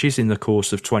packages in the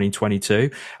course of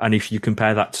 2022. And if you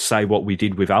compare that to, say, what we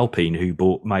did with Alpine, who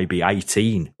bought maybe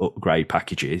 18 upgrade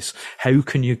packages, how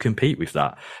can you compete with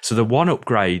that? So the one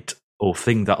upgrade or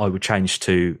thing that I would change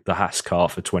to the Haas car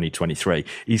for 2023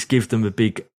 is give them a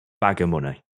big bag of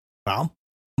money. Well,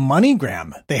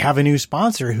 MoneyGram, they have a new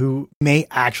sponsor who may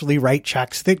actually write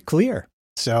checks that clear.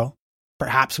 So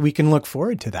perhaps we can look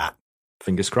forward to that.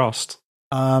 Fingers crossed.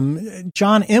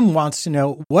 John M. wants to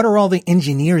know, what are all the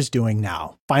engineers doing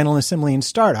now? Final assembly and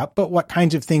startup, but what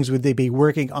kinds of things would they be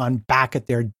working on back at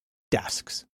their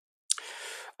desks?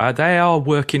 They are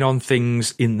working on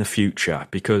things in the future,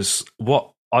 because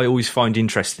what I always find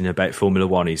interesting about Formula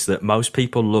One is that most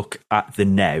people look at the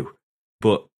now,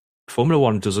 but Formula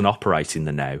One doesn't operate in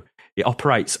the now. It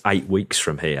operates 8 weeks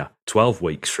from here, 12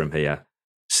 weeks from here,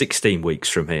 16 weeks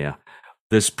from here.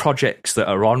 There's projects that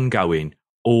are ongoing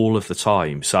all of the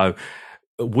time. So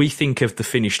we think of the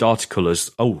finished article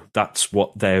as, oh, that's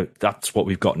what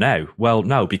we've got now. Well,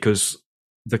 no, because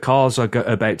the cars are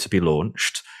about to be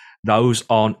launched. Those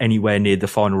aren't anywhere near the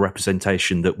final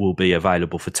representation that will be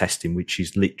available for testing, which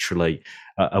is literally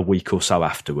a week or so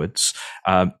afterwards.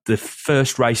 The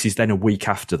first race is then a week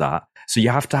after that. So you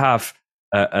have to have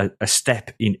a step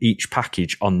in each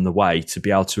package on the way to be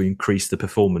able to increase the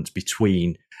performance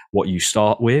between what you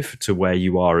start with to where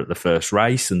you are at the first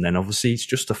race. And then obviously it's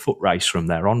just a foot race from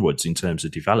there onwards in terms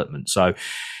of development. So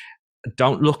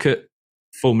don't look at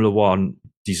Formula One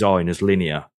design as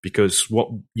linear, because what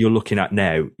you're looking at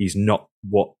now is not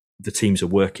what the teams are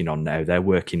working on now. They're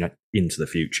working into the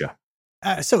future.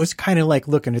 So it's kind of like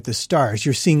looking at the stars.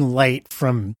 You're seeing light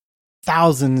from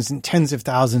thousands and tens of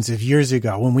thousands of years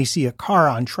ago. When we see a car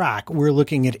on track, we're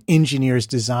looking at engineers'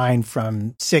 design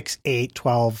from 6, 8,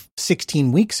 12,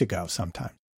 16 weeks ago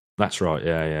sometimes. That's right,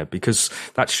 yeah, because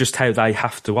that's just how they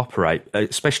have to operate,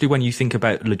 especially when you think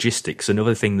about logistics,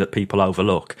 another thing that people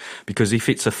overlook. Because if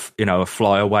it's a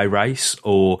flyaway race,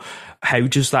 or how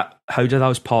do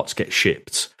those parts get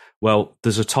shipped? Well,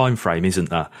 there's a time frame, isn't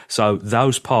there? So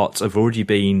those parts have already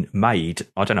been made,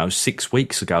 6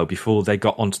 weeks ago, before they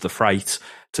got onto the freight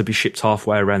to be shipped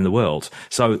halfway around the world.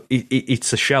 So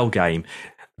it's a shell game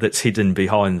that's hidden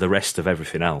behind the rest of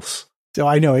everything else. So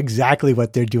I know exactly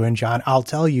what they're doing, John. I'll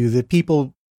tell you, the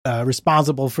people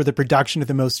responsible for the production of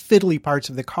the most fiddly parts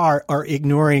of the car are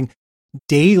ignoring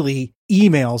daily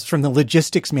emails from the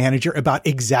logistics manager about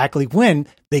exactly when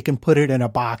they can put it in a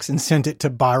box and send it to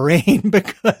Bahrain,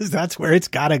 because that's where it's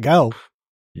got to go.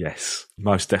 Yes,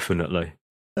 most definitely.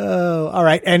 Oh, all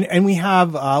right. And we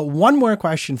have one more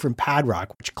question from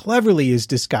Padrock, which cleverly is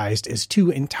disguised as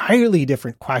two entirely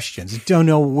different questions. Don't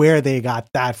know where they got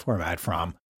that format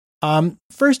from.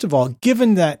 First of all,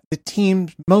 given that the team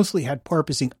mostly had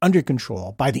porpoising under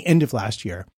control by the end of last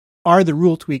year, are the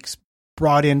rule tweaks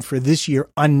brought in for this year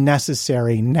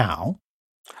unnecessary now?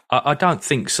 I don't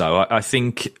think so. I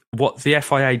think what the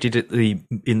FIA did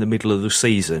in the middle of the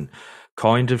season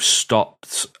kind of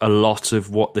stopped a lot of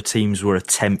what the teams were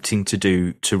attempting to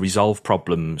do to resolve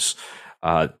problems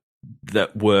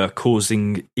that were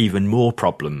causing even more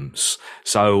problems.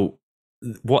 So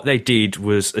what they did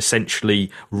was essentially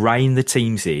rein the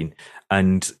teams in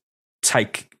and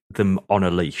take them on a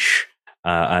leash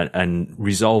and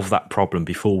resolve that problem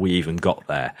before we even got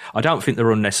there. I don't think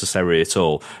they're unnecessary at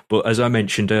all. But as I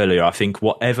mentioned earlier, I think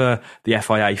whatever the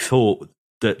FIA thought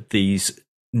that these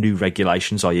new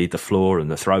regulations, i.e. the floor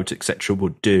and the throat, etc.,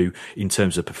 would do in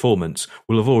terms of performance,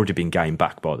 will have already been gained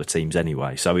back by the teams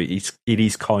anyway. So it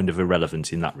is kind of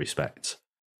irrelevant in that respect.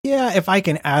 Yeah, if I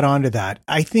can add on to that,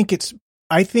 I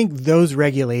think those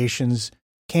regulations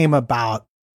came about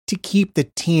to keep the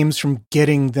teams from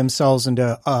getting themselves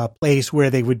into a place where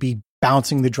they would be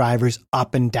bouncing the drivers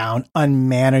up and down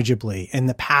unmanageably. In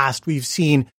the past, we've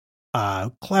seen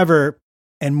clever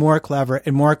and more clever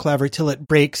and more clever till it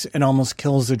breaks and almost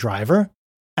kills the driver.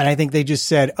 And I think they just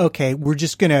said, okay, we're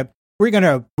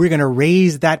gonna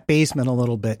raise that basement a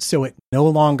little bit so it no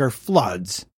longer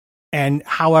floods. And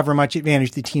however much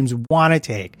advantage the teams want to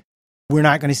take, we're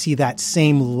not going to see that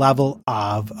same level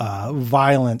of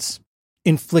violence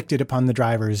inflicted upon the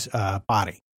driver's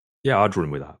body. Yeah, I'd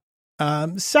run with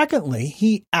that. Secondly,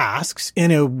 he asks,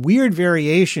 in a weird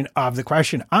variation of the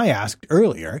question I asked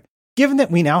earlier, given that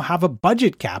we now have a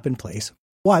budget cap in place,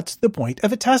 what's the point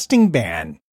of a testing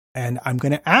ban? And I'm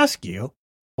going to ask you,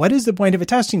 what is the point of a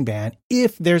testing ban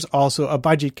if there's also a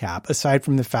budget cap, aside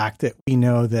from the fact that we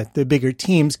know that the bigger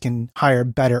teams can hire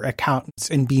better accountants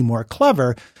and be more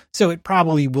clever, so it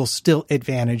probably will still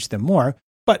advantage them more.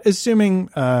 But assuming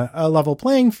a level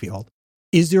playing field,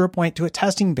 is there a point to a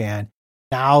testing ban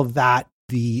now that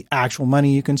the actual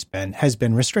money you can spend has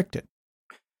been restricted?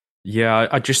 Yeah,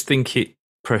 I just think it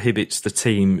prohibits the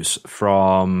teams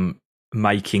from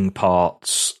making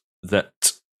parts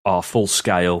that are full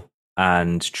scale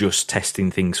and just testing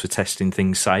things for testing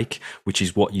things' sake, which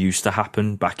is what used to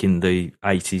happen back in the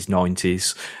 80s,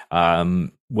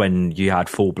 90s, when you had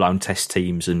full-blown test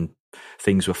teams and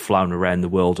things were flown around the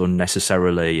world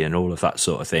unnecessarily and all of that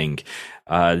sort of thing.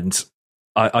 And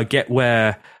I get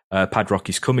where Padrock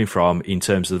is coming from in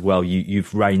terms of, well,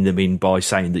 you've reined them in by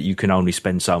saying that you can only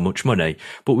spend so much money.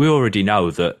 But we already know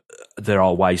that there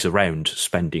are ways around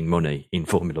spending money in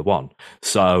Formula One.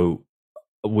 So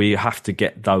we have to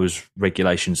get those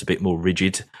regulations a bit more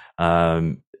rigid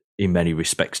in many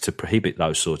respects to prohibit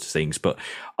those sorts of things. But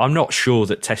I'm not sure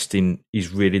that testing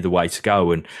is really the way to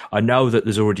go. And I know that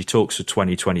there's already talks of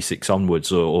 2026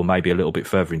 onwards, or maybe a little bit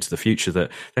further into the future, that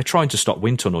they're trying to stop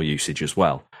wind tunnel usage as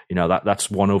well. You know,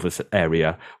 that's one other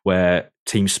area where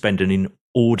teams spend an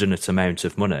inordinate amount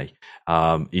of money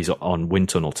is on wind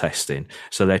tunnel testing.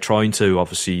 So they're trying to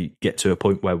obviously get to a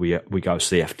point where we go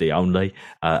CFD only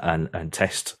and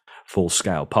test full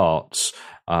scale parts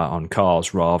on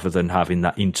cars rather than having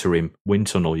that interim wind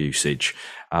tunnel usage.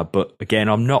 But again,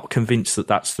 I'm not convinced that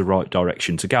that's the right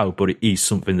direction to go, but it is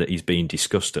something that is being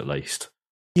discussed at least.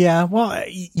 Yeah, well,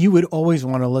 you would always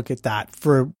want to look at that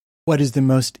for what is the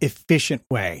most efficient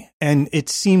way. And it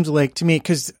seems like to me,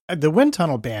 because the wind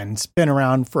tunnel ban's been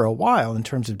around for a while in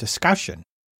terms of discussion,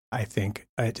 I think.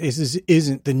 It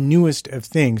isn't the newest of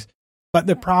things. But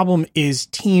the problem is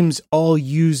teams all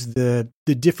use the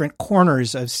different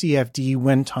corners of CFD,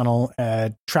 wind tunnel,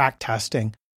 track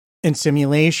testing, and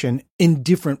simulation in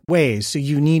different ways. So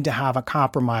you need to have a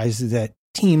compromise that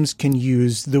teams can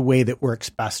use the way that works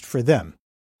best for them.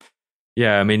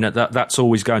 Yeah, I mean, that's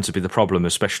always going to be the problem,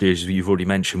 especially as you've already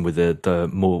mentioned, with the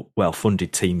more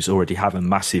well-funded teams already have a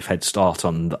massive head start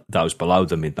on those below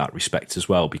them in that respect as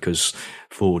well, because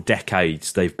for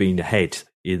decades they've been ahead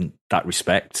in that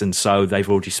respect, and so they've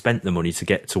already spent the money to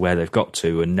get to where they've got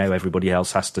to, and now everybody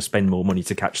else has to spend more money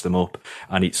to catch them up,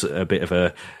 and it's a bit of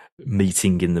a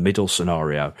meeting in the middle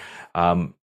scenario.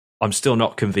 I'm still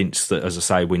not convinced that, as I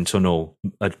say,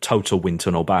 a total wind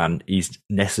tunnel ban is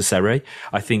necessary.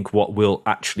 I think what will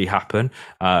actually happen,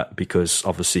 because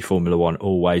obviously Formula One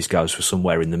always goes for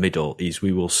somewhere in the middle, is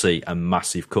we will see a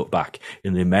massive cutback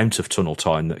in the amount of tunnel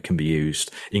time that can be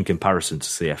used in comparison to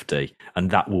CFD.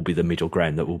 And that will be the middle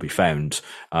ground that will be found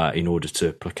in order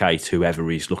to placate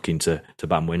whoever is looking to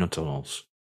ban wind tunnels.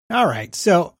 All right,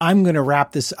 so I'm going to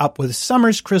wrap this up with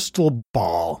Summer's crystal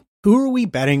ball. Who are we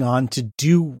betting on to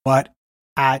do what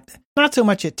at, not so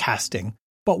much at testing,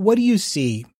 but what do you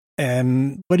see?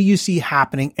 What do you see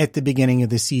happening at the beginning of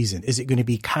the season? Is it going to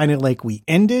be kind of like we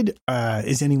ended?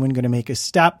 Is anyone going to make a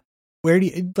step? Where do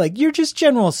you, like, your just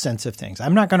general sense of things?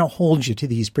 I'm not going to hold you to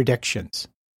these predictions.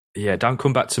 Yeah, don't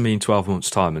come back to me in 12 months'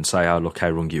 time and say, oh, look how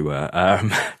wrong you were.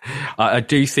 I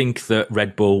do think that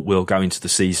Red Bull will go into the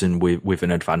season with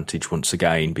an advantage once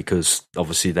again, because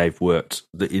obviously they've worked,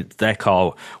 their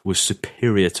car was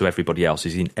superior to everybody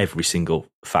else's in every single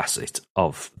facet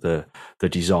of the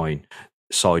design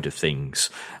side of things.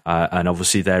 And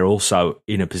obviously they're also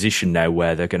in a position now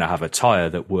where they're going to have a tyre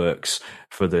that works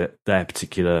for their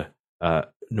particular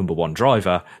number one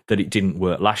driver, that it didn't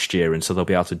work last year, and so they'll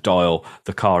be able to dial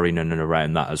the car in and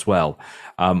around that as well.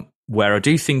 Where I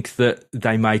do think that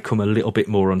they may come a little bit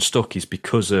more unstuck is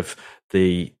because of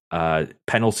the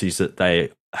penalties that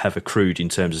they have accrued in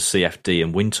terms of CFD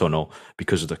and wind tunnel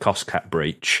because of the cost cap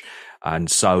breach, and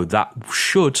so that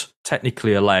should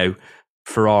technically allow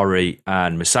Ferrari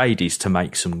and Mercedes to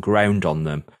make some ground on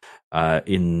them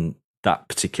in that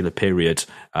particular period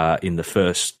in the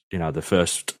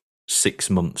first 6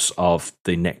 months of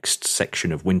the next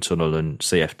section of wind tunnel and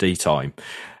CFD time.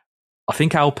 I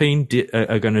think Alpine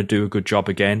are going to do a good job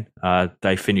again.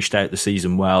 They finished out the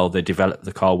season well. They developed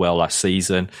the car well last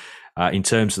season. In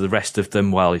terms of the rest of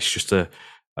them, well, it's just a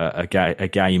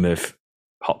game of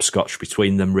hopscotch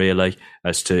between them, really,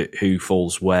 as to who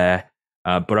falls where.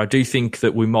 But I do think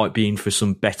that we might be in for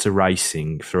some better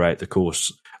racing throughout the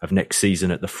course of next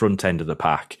season at the front end of the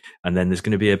pack. And then there's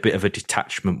going to be a bit of a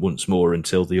detachment once more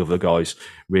until the other guys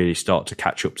really start to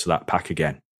catch up to that pack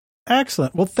again.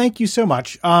 Excellent. Well, thank you so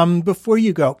much. Before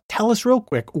you go, tell us real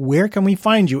quick, where can we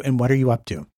find you and what are you up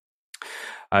to?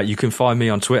 You can find me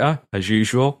on Twitter, as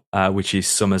usual, which is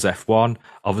Summers F1.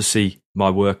 Obviously, my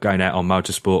work going out on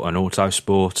motorsport and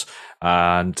autosport.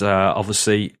 And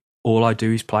obviously, all I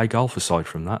do is play golf aside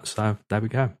from that. So there we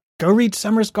go. Go read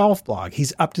Summer's golf blog.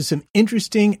 He's up to some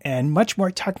interesting and much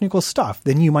more technical stuff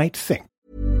than you might think.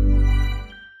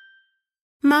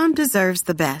 Mom deserves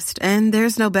the best, and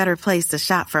there's no better place to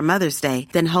shop for Mother's Day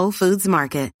than Whole Foods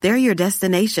Market. They're your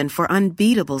destination for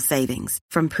unbeatable savings,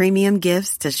 from premium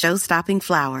gifts to show-stopping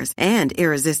flowers and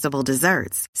irresistible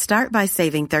desserts. Start by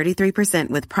saving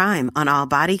 33% with Prime on all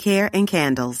body care and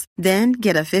candles. Then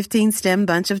get a 15-stem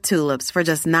bunch of tulips for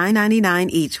just $9.99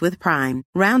 each with Prime.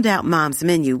 Round out Mom's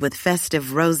menu with festive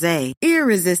rosé,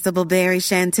 irresistible berry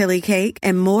chantilly cake,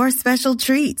 and more special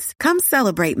treats. Come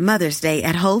celebrate Mother's Day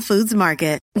at Whole Foods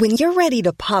Market. When you're ready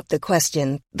to pop the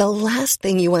question, the last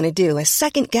thing you want to do is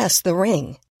second-guess the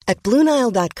ring. At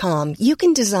BlueNile.com, you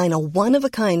can design a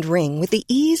one-of-a-kind ring with the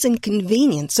ease and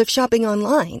convenience of shopping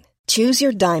online. Choose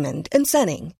your diamond and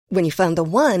setting. When you find the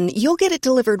one, you'll get it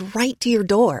delivered right to your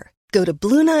door. Go to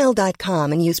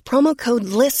BlueNile.com and use promo code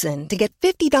LISTEN to get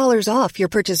 $50 off your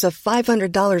purchase of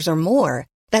 $500 or more.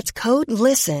 That's code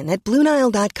LISTEN at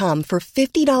BlueNile.com for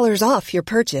 $50 off your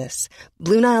purchase.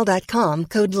 BlueNile.com,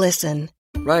 code LISTEN.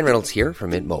 Ryan Reynolds here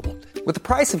from Mint Mobile. With the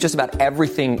price of just about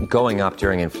everything going up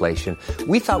during inflation,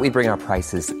 we thought we'd bring our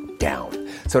prices down.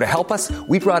 So to help us,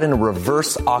 we brought in a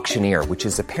reverse auctioneer, which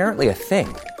is apparently a thing.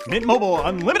 Mint Mobile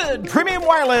Unlimited Premium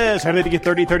Wireless. How to get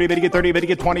 30, 30, bit to get 30, bit to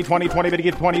get 20, 20, 20, bit to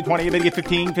get 20, 20, bit to get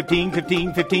 15, 15,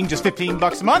 15, 15, just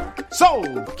 $15 a month?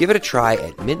 Sold! Give it a try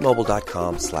at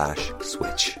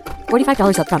mintmobile.com/switch.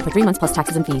 $45 up front for 3 months plus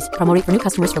taxes and fees. Promo rate for new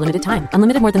customers for limited time.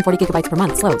 Unlimited more than 40 gigabytes per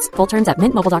month. Slows full terms at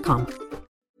mintmobile.com.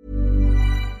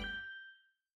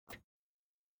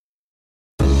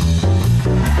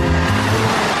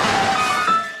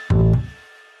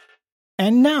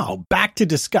 And now, back to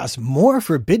discuss more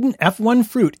forbidden F1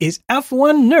 fruit is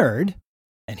F1 Nerd,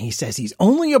 and he says he's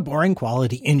only a boring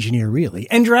quality engineer really,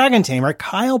 and Dragon Tamer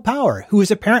Kyle Power, who has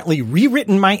apparently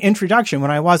rewritten my introduction when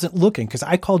I wasn't looking, because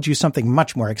I called you something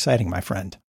much more exciting, my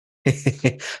friend.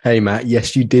 Hey, Matt.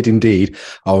 Yes, you did indeed.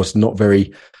 I was not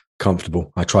very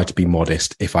comfortable. I try to be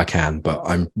modest if I can, but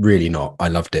I'm really not. I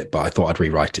loved it, but I thought I'd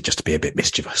rewrite it just to be a bit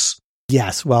mischievous.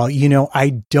 Yes, well, you know,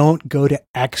 I don't go to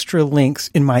extra lengths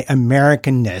in my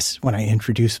Americanness when I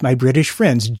introduce my British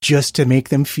friends just to make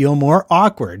them feel more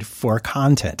awkward for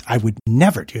content. I would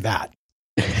never do that.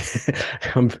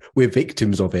 We're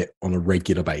victims of it on a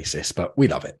regular basis, but we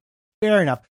love it. Fair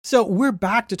enough. So we're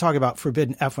back to talk about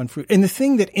forbidden F1 fruit. And the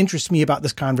thing that interests me about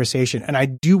this conversation, and I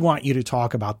do want you to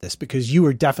talk about this because you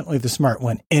are definitely the smart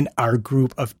one in our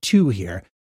group of two here,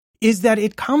 is that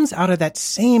it comes out of that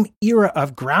same era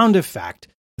of ground effect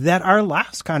that our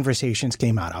last conversations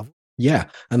came out of. Yeah,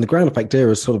 and the ground effect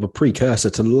era is sort of a precursor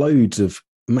to loads of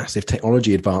massive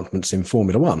technology advancements in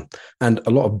Formula One and a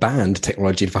lot of banned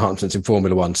technology advancements in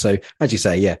Formula One. So, as you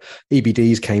say, yeah,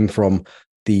 EBDs came from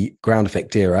the ground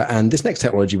effect era, and this next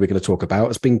technology we're going to talk about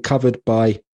has been covered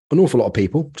by an awful lot of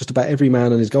people. Just about every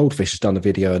man and his goldfish has done a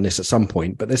video on this at some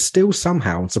point, but there's still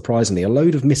somehow, surprisingly, a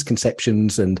load of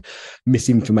misconceptions and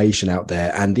misinformation out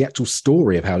there. And the actual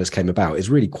story of how this came about is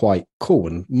really quite cool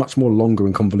and much more longer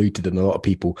and convoluted than a lot of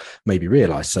people maybe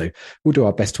realize. So we'll do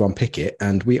our best to unpick it.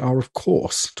 And we are, of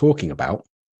course, talking about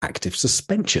active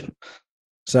suspension.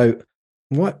 So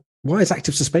why is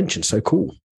active suspension so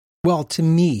cool? Well, to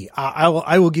me,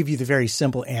 I will give you the very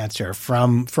simple answer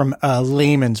from a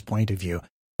layman's point of view,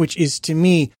 which is, to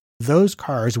me, those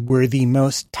cars were the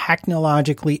most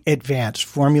technologically advanced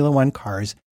Formula One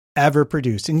cars ever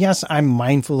produced. And yes, I'm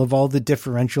mindful of all the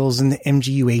differentials and the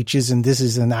MGUHs and this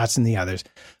is and that's and the others,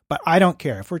 but I don't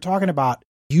care. If we're talking about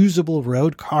usable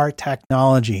road car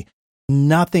technology,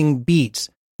 nothing beats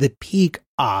the peak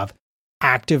of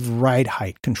active ride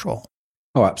height control.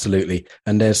 Oh, absolutely.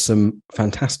 And there's some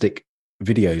fantastic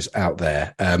videos out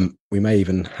there. We may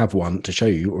even have one to show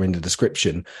you or in the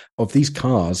description of these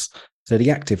cars. So the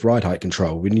active ride height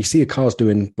control, when you see a car's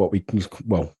doing what you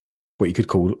could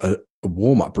call a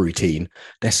warm-up routine,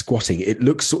 they're squatting. It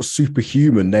looks sort of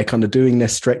superhuman. They're kind of doing their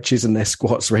stretches and their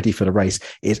squats ready for the race.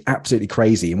 It's absolutely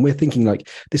crazy. And we're thinking like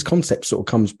this concept sort of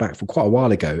comes back from quite a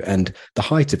while ago, and the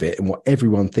height of it and what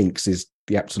everyone thinks is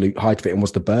the absolute height of it and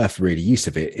was the birth really use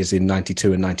of it is in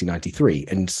 92 and 1993.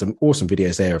 And some awesome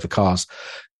videos there of the cars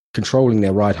controlling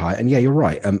their ride height. And yeah, you're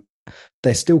right.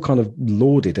 They're still kind of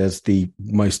lauded as the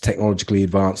most technologically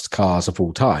advanced cars of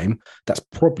all time. That's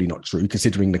probably not true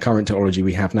considering the current technology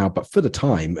we have now, but for the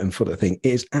time and for the thing,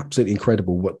 it is absolutely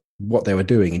incredible what they were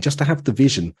doing. And just to have the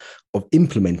vision of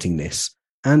implementing this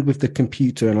and with the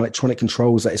computer and electronic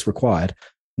controls that is required,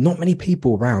 not many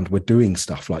people around were doing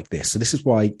stuff like this. So this is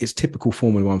why it's typical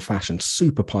Formula One fashion,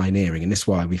 super pioneering. And this is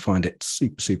why we find it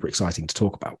super, super exciting to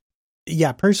talk about.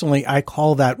 Yeah, personally, I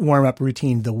call that warm-up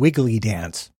routine the wiggly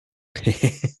dance.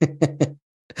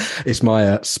 It's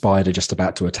my spider just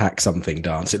about to attack something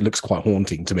dance. It looks quite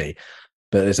haunting to me.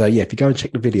 But if you go and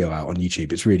check the video out on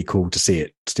YouTube, it's really cool to see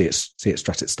it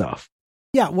strut its stuff.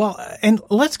 Yeah, well, and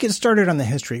let's get started on the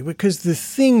history, because the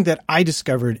thing that I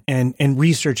discovered in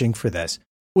researching for this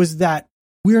was that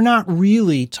we're not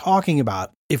really talking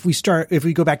about, if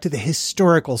we go back to the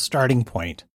historical starting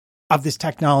point of this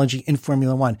technology in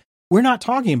Formula One, we're not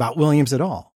talking about Williams at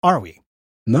all, are we?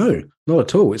 No, not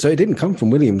at all. So it didn't come from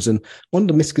Williams. And one of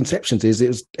the misconceptions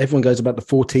is everyone goes about the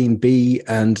 14B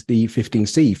and the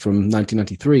 15C from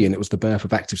 1993, and it was the birth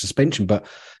of active suspension. But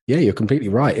yeah, you're completely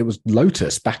right. It was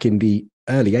Lotus back in the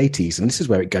early 80s. And this is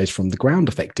where it goes from the ground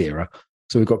effect era.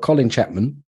 So we've got Colin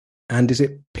Chapman. And was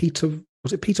it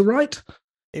Peter Wright?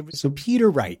 It was Peter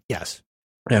Wright, yes.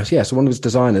 So one of his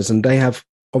designers, and they have,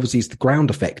 obviously it's the ground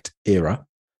effect era,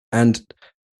 and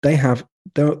they're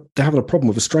having a problem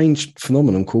with a strange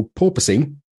phenomenon called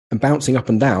porpoising and bouncing up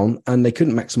and down, and they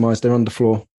couldn't maximize their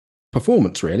underfloor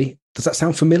performance, really. Does that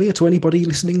sound familiar to anybody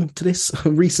listening to this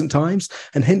in recent times?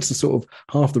 And hence the sort of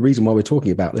half the reason why we're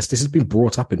talking about this. This has been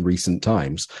brought up in recent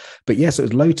times. But yes, it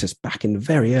was Lotus back in the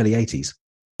very early 80s.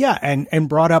 Yeah, and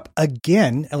brought up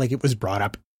again, like it was brought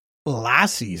up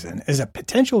last season as a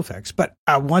potential fix. But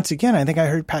once again, I think I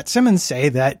heard Pat Simmons say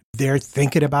that they're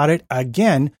thinking about it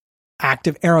again.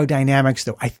 Active aerodynamics,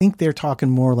 though, I think they're talking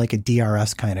more like a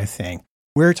DRS kind of thing.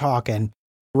 We're talking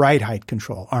ride height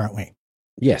control, aren't we?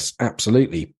 Yes,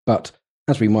 absolutely. But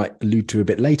as we might allude to a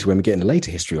bit later when we get in the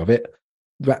later history of it,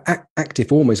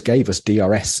 Active almost gave us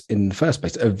DRS in the first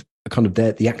place, of kind of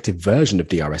the active version of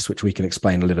DRS, which we can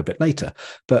explain a little bit later.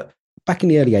 But back in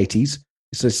the early 80s,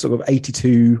 so sort of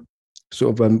 82,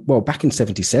 back in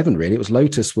 77, really, it was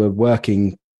Lotus were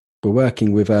working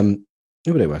with, who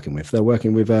were they working with? They're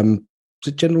working with,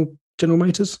 General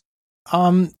Motors?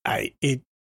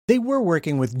 They were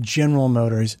working with General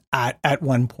Motors at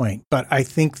one point, but I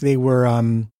think they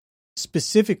were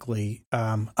specifically.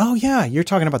 You're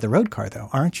talking about the road car, though,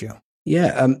 aren't you?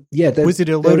 Yeah, Was it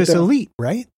a Lotus Elite,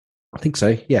 right? I think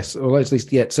so. Yes, or at least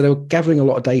So they were gathering a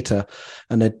lot of data,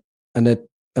 and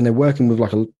they're working with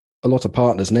like a lot of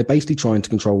partners, and they're basically trying to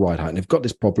control ride height. And they've got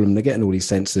this problem. They're getting all these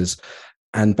sensors.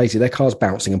 And basically their car's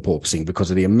bouncing and porpoising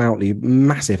because of the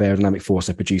massive aerodynamic force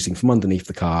they're producing from underneath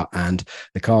the car. And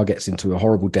the car gets into a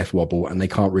horrible death wobble and they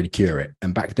can't really cure it.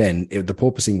 And back then, the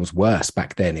porpoising was worse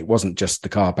back then. It wasn't just the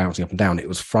car bouncing up and down. It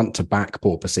was front to back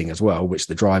porpoising as well, which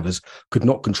the drivers could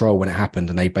not control when it happened.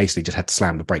 And they basically just had to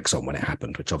slam the brakes on when it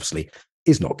happened, which obviously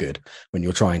is not good when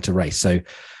you're trying to race.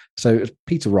 So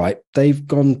Peter Wright, they've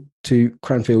gone to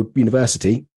Cranfield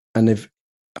University and they've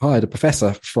hired a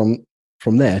professor from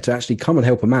there to actually come and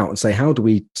help them out and say, how do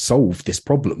we solve this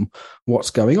problem? What's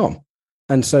going on?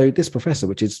 And so this professor,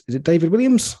 which is it David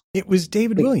Williams? It was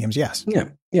David Williams, yes.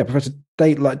 Yeah. Professor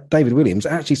David Williams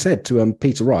actually said to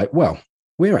Peter Wright, well,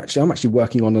 I'm actually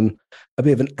working on a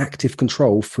bit of an active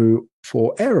control for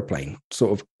aeroplane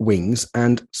sort of wings,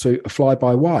 and so a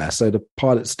fly-by-wire, so the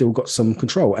pilot's still got some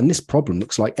control. And this problem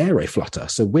looks like aeroflutter.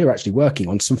 So we're actually working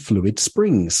on some fluid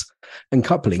springs and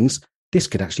couplings. This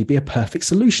could actually be a perfect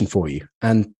solution for you.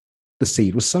 And the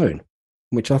seed was sown,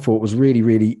 which I thought was really,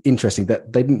 really interesting,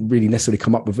 that they didn't really necessarily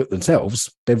come up with it themselves.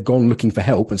 They've gone looking for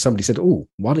help and somebody said, oh,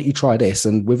 why don't you try this?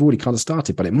 And we've already kind of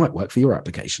started, but it might work for your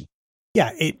application.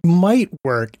 Yeah, it might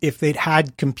work if they'd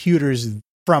had computers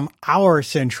from our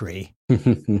century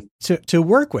to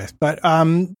work with. But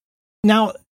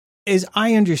now, as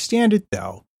I understand it,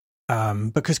 though,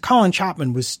 because Colin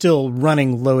Chapman was still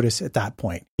running Lotus at that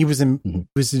point, he was a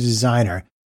designer,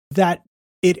 that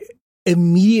it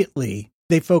immediately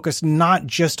they focused not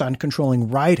just on controlling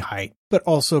ride height, but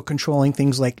also controlling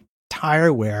things like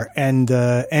tire wear and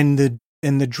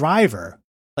the driver.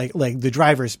 Like the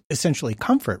driver's essentially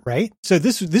comfort, right? So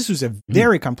this was a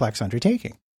very complex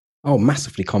undertaking. Oh,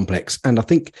 massively complex. And I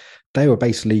think they were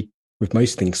basically, with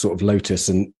most things, sort of Lotus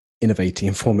and innovating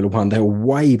in Formula One, they were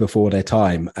way before their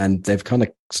time, and they've kind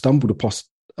of stumbled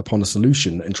upon a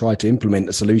solution and tried to implement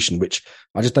a solution, which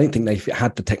I just don't think they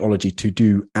had the technology to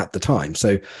do at the time.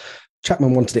 So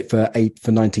Chapman wanted it for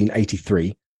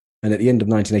 1983. And at the end of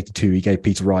 1982, he gave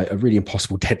Peter Wright a really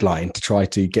impossible deadline to try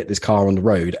to get this car on the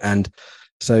road. And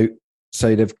so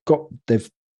they've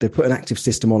put an active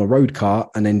system on a road car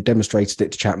and then demonstrated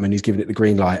it to Chapman. He's given it the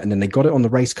green light, and then they got it on the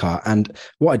race car. And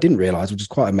what I didn't realize, which is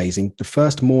quite amazing, the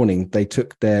first morning they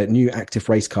took their new active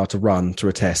race car to run through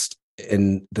a test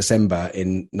in December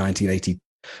in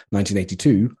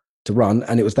 1982 to run.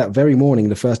 And it was that very morning,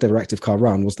 the first ever active car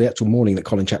run was the actual morning that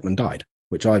Colin Chapman died,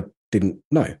 which I didn't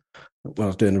know when I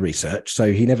was doing the research.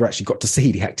 So he never actually got to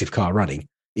see the active car running,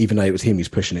 even though it was him who's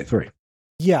pushing it through.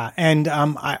 Yeah, and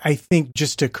I think,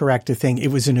 just to correct a thing, it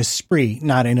was an Esprit,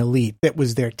 not an Elite. That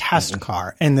was their test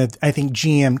car. And I think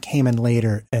GM came in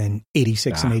later in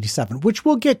 86 and 87, which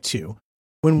we'll get to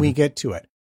when we get to it.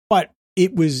 But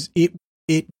it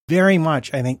very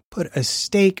much, I think, put a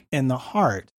stake in the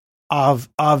heart of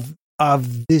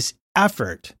this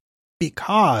effort,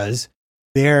 because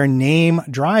their name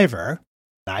driver,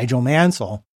 Nigel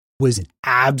Mansell, was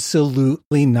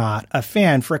absolutely not a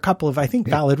fan for a couple of, I think,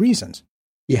 valid reasons.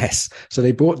 Yes, so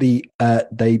they bought the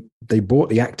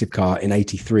active car in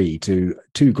 '83 to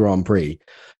two Grand Prix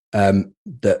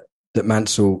that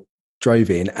Mansell drove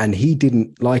in, and he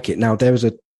didn't like it. Now there's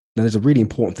a really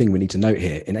important thing we need to note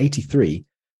here. In '83,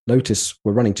 Lotus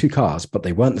were running two cars, but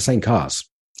they weren't the same cars.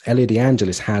 Elio De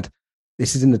Angelis had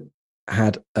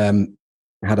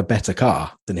had a better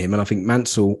car than him. And I think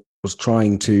Mansell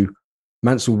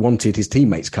wanted his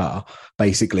teammate's car,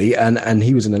 basically, and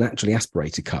he was in a naturally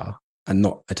aspirated car and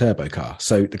not a turbo car.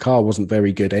 So the car wasn't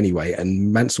very good anyway.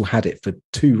 And Mansell had it for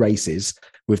 2 races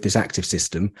with this active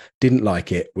system, didn't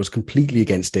like it, was completely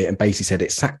against it, and basically said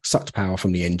it sucked power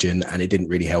from the engine and it didn't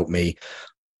really help me.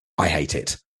 I hate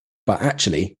it. But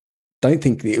actually, don't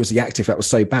think it was the active that was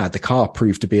so bad. The car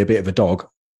proved to be a bit of a dog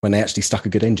when they actually stuck a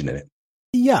good engine in it.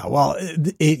 Yeah, well,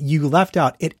 you left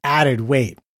out, it added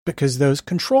weight because those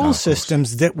control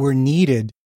systems that were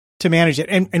needed to manage it.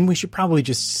 And we should probably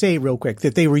just say real quick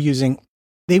that they were using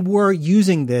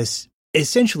this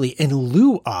essentially in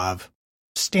lieu of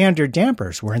standard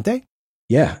dampers, weren't they?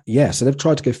 Yeah. So they've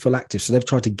tried to go full active. So they've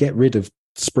tried to get rid of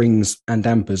springs and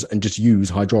dampers and just use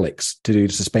hydraulics to do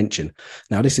the suspension.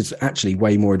 Now, this is actually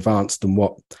way more advanced than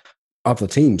what other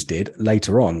teams did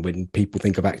later on. When people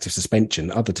think of active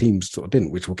suspension, other teams sort of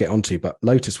didn't, which we'll get onto. But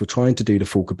Lotus were trying to do the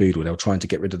full caboodle. They were trying to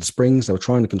get rid of the springs. They were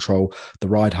trying to control the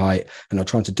ride height, and they were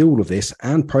trying to do all of this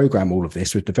and program all of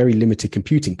this with the very limited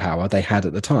computing power they had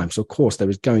at the time. So of course there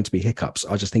was going to be hiccups.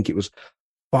 I just think it was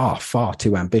far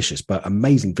too ambitious, but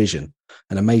amazing vision,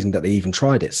 and amazing that they even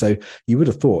tried it. So you would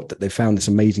have thought that they found this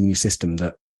amazing new system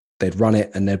that they'd run it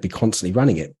and they'd be constantly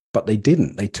running it, but they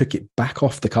didn't. They took it back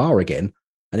off the car again,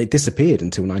 and it disappeared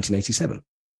until 1987.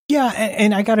 Yeah,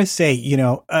 and I got to say,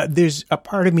 there's a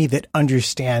part of me that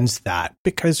understands that,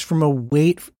 because from a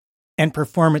weight and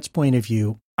performance point of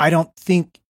view, I don't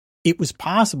think it was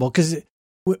possible, because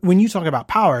when you talk about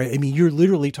power, I mean, you're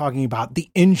literally talking about the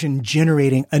engine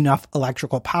generating enough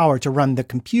electrical power to run the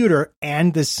computer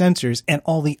and the sensors and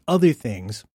all the other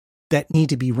things that need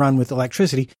to be run with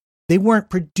electricity. They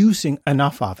weren't producing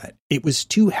enough of it. It was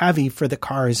too heavy for the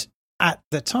cars at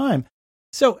the time.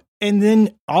 So, and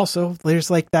then also there's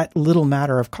like that little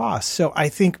matter of cost. So I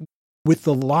think with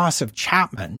the loss of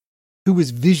Chapman, who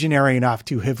was visionary enough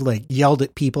to have like yelled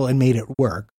at people and made it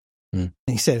work, and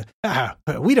he said,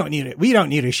 we don't need it. We don't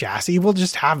need a chassis. We'll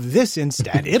just have this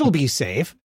instead. It'll be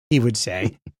safe, he would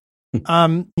say.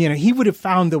 He would have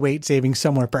found the weight saving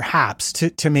somewhere perhaps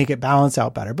to make it balance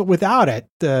out better. But without it,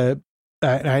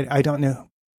 I don't know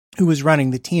who was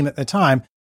running the team at the time,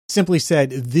 simply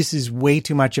said, this is way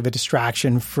too much of a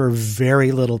distraction for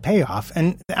very little payoff.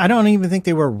 And I don't even think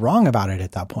they were wrong about it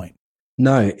at that point.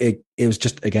 No, it was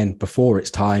just, again, before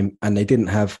its time, and they didn't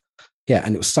have,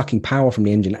 and it was sucking power from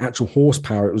the engine. Actual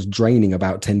horsepower, it was draining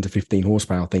about 10 to 15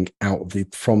 horsepower, I think, out of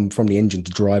from the engine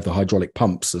to drive the hydraulic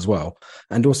pumps as well.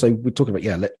 And also, we're talking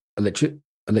about,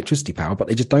 electricity power, but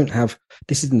they just don't have,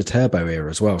 this is in the turbo era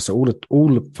as well. So all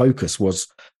the focus was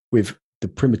with the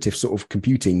primitive sort of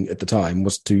computing at the time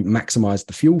was to maximize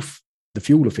the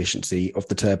fuel efficiency of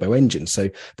the turbo engine. So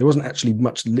there wasn't actually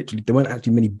much, literally, there weren't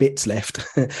actually many bits left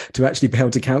to actually be able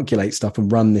to calculate stuff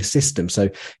and run this system. So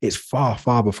it's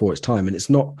far before its time. And it's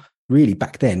not really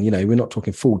back then, we're not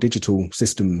talking full digital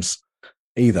systems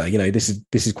either. This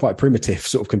is quite primitive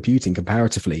sort of computing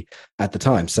comparatively at the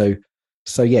time. So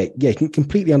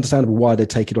completely understandable why they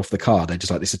take it off the car. They're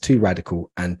just like, this is too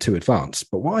radical and too advanced.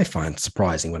 But what I find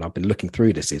surprising when I've been looking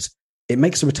through this is it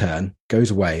makes a return,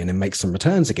 goes away, and then makes some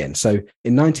returns again. So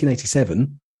in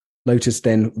 1987, Lotus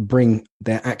then bring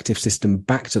their active system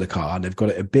back to the car. They've got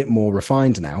it a bit more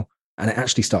refined now, and it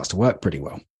actually starts to work pretty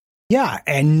well. Yeah,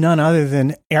 and none other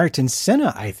than Ayrton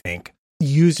Senna, I think,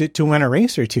 used it to win a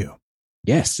race or two.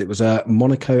 Yes, it was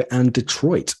Monaco and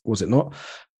Detroit, was it not?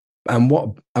 And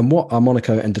what are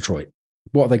Monaco and Detroit?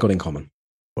 What have they got in common?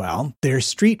 Well, they're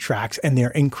street tracks and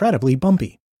they're incredibly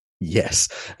bumpy. Yes.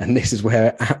 And this is where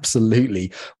it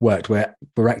absolutely worked, where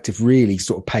Active really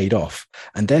sort of paid off.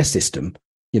 And their system,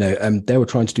 they were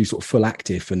trying to do sort of full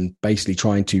active and basically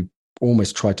try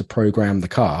to program the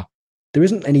car. There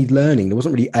isn't any learning. There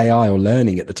wasn't really AI or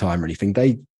learning at the time or anything.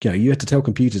 You had to tell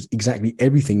computers exactly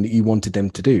everything that you wanted them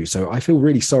to do. So I feel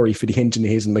really sorry for the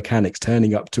engineers and mechanics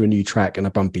turning up to a new track and a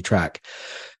bumpy track,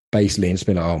 basically, and just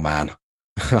being like, oh man,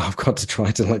 I've got to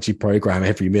try to actually program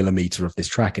every millimeter of this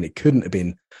track. And it couldn't have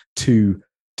been too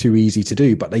easy to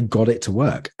do, but they got it to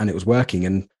work, and it was working.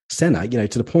 And Senna,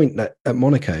 to the point that at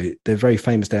Monaco, they're very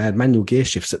famous. They had manual gear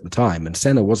shifts at the time, and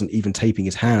Senna wasn't even taping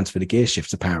his hands for the gear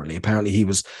shifts. Apparently he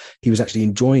was actually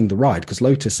enjoying the ride, because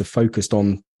Lotus have focused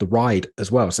on the ride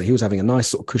as well. So he was having a nice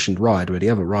sort of cushioned ride where the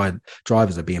other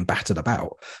drivers are being battered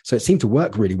about. So it seemed to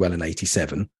work really well in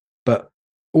 87, but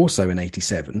also in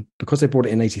 87, because they brought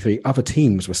it in 83, other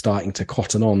teams were starting to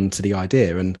cotton on to the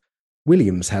idea, and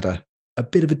Williams had a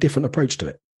bit of a different approach to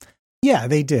it. Yeah,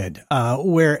 they did.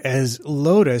 Whereas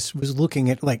Lotus was looking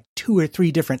at like 2 or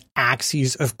 3 different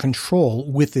axes of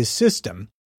control with this system.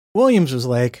 Williams was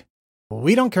like, well,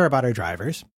 we don't care about our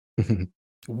drivers.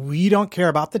 we don't care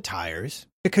about the tires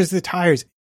because the tires,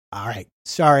 all right,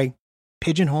 sorry,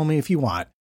 pigeonhole me if you want.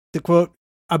 The quote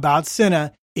about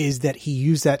Senna is that he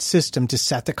used that system to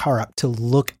set the car up to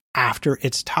look after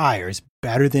its tires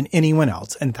better than anyone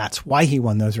else, and that's why he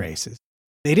won those races.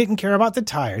 They didn't care about the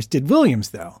tires, did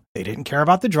Williams, though. They didn't care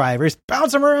about the drivers.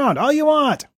 Bounce them around all you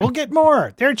want. We'll get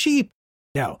more. They're cheap.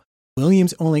 No,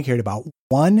 Williams only cared about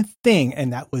one thing,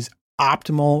 and that was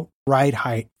optimal ride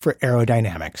height for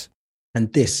aerodynamics.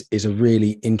 And this is a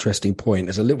really interesting point.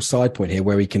 There's a little side point here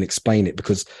where we can explain it,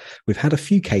 because we've had a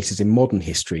few cases in modern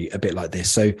history a bit like this.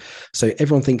 So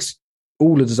everyone thinks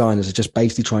all the designers are just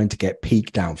basically trying to get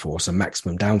peak downforce and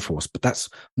maximum downforce, but that's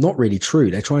not really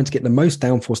true. They're trying to get the most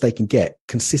downforce they can get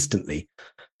consistently.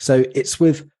 So it's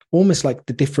with almost like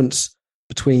the difference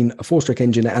between a 4-stroke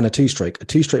engine and a 2-stroke. A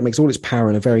 2-stroke makes all its power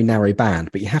in a very narrow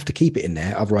band, but you have to keep it in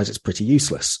there, otherwise it's pretty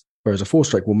useless. Whereas a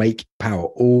 4-stroke will make power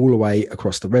all the way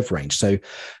across the rev range. So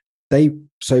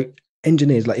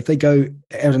engineers, like if they go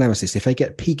aerodynamicists, if they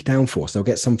get peak downforce, they'll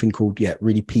get something called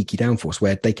really peaky downforce,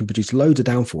 where they can produce loads of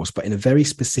downforce, but in a very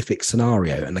specific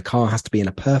scenario, and the car has to be in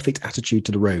a perfect attitude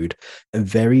to the road, and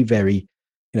very, very,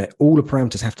 all the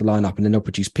parameters have to line up, and then they'll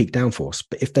produce peak downforce.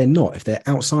 But if they're not, if they're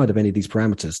outside of any of these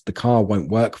parameters, the car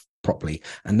won't work properly,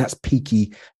 and that's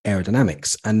peaky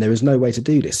aerodynamics, and there is no way to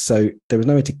do this. So there is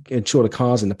no way to ensure the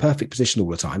car's in the perfect position all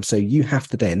the time. So you have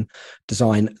to then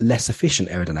design less efficient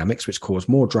aerodynamics, which cause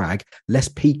more drag, less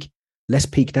peak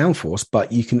downforce,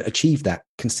 but you can achieve that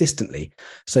consistently.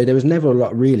 So there was never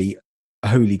really a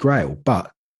holy grail.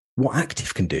 But what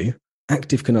Active can do,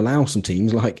 Active can allow some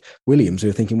teams like Williams who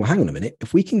are thinking, well, hang on a minute,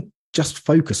 if we can just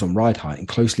focus on ride height and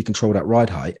closely control that ride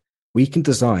height, we can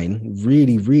design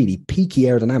really, really peaky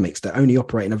aerodynamics that only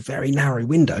operate in a very narrow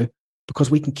window, because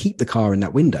we can keep the car in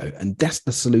that window. And that's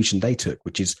the solution they took,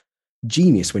 which is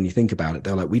genius when you think about it.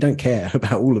 They're like, we don't care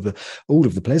about all of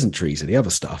the pleasantries of the other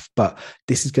stuff, but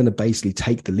this is going to basically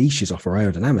take the leashes off our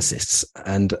aerodynamicists.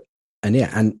 And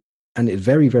it's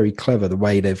very, very clever the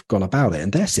way they've gone about it.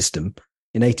 And their system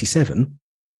in 87,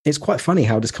 it's quite funny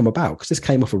how this come about, because this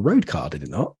came off a road car, did it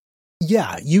not?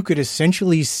 Yeah, you could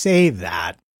essentially say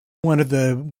that one of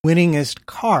the winningest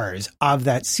cars of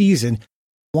that season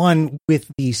won with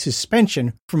the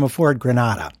suspension from a Ford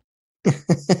Granada.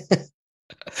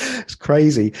 It's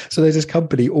crazy. So there's this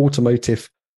company, Automotive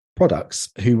Products,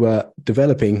 who were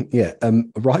developing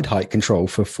ride height control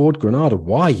for Ford Granada.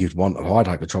 Why you'd want a ride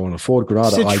height control on a Ford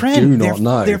Granada, Citroën, I do not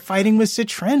know. They're fighting with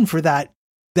Citroën for that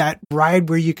ride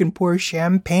where you can pour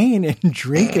champagne and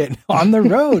drink it on the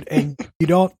road and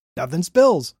nothing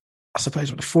spills. I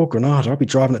suppose with the Ford Granada, I'd be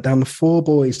driving it down the Four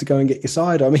Boys to go and get your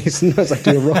cider. I mean, it's like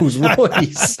doing a Rolls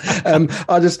Royce.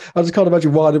 I just can't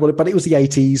imagine why they wanted it, but it was the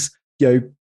 80s.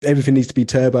 Everything needs to be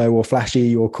turbo or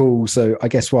flashy or cool. So I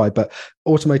guess why. But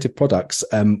Automotive Products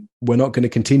were not going to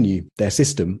continue their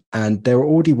system, and they were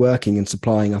already working and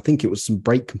supplying, I think it was some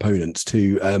brake components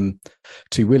to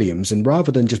Williams. And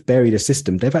rather than just bury the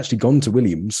system, they've actually gone to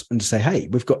Williams and to say, hey,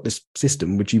 we've got this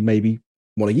system. Would you maybe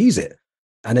want to use it?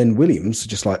 And then Williams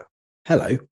just like,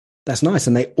 hello, that's nice.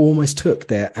 And they almost took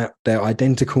their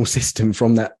identical system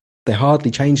from that. They hardly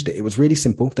changed it. It was really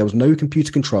simple. There was no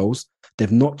computer controls.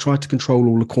 They've not tried to control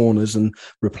all the corners and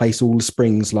replace all the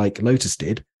springs like Lotus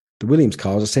did. The Williams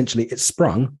cars, essentially, it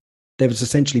sprung. They've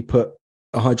essentially put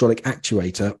a hydraulic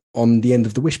actuator on the end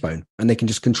of the wishbone, and they can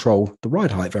just control the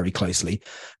ride height very closely.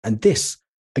 And this,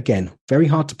 again, very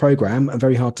hard to program and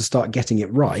very hard to start getting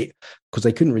it right, because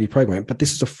they couldn't really program it. But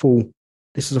this is a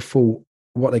full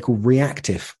what they call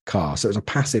reactive car. So it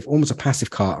was almost a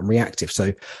passive car and reactive.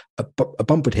 So a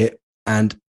bump would hit,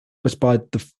 and just by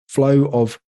the flow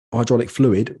of hydraulic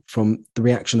fluid from the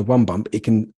reaction of one bump, it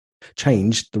can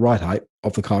change the ride height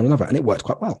of the car in another. And it worked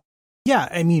quite well. Yeah.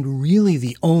 I mean, really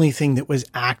the only thing that was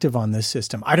active on this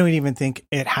system, I don't even think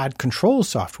it had control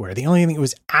software. The only thing that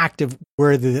was active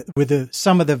were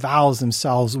some of the valves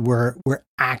themselves were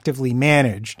actively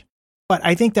managed. But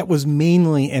I think that was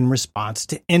mainly in response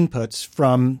to inputs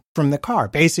from the car.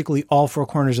 Basically, all four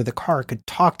corners of the car could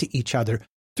talk to each other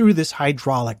through this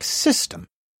hydraulic system.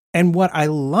 And what I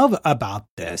love about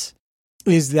this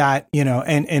is that,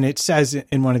 and it says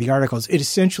in one of the articles,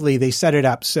 they set it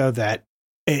up so that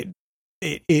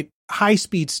it high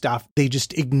speed stuff, they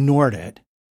just ignored it.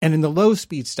 And in the low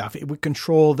speed stuff, it would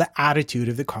control the attitude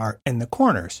of the car in the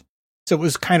corners. So it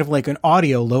was kind of like an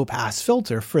audio low pass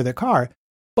filter for the car.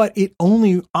 But it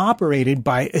only operated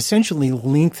by essentially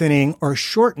lengthening or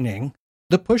shortening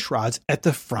the push rods at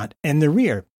the front and the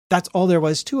rear. That's all there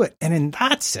was to it. And in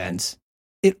that sense,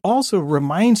 it also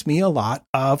reminds me a lot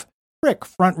of Frick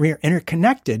front-rear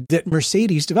interconnected that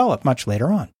Mercedes developed much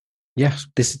later on. Yes,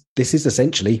 this is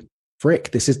essentially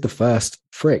Frick. This is the first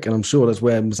Frick, and I'm sure that's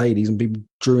where Mercedes and people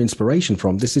drew inspiration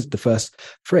from. This is the first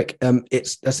Frick.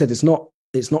 It's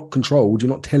not controlled.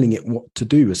 You're not telling it what to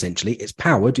do. Essentially, it's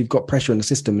powered. You've got pressure in the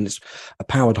system, and it's a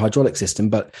powered hydraulic system,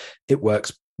 but it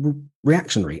works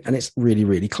reactionary, and it's really,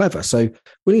 really clever. So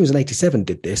Williams in '87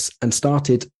 did this and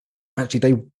started.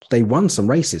 Actually, they won some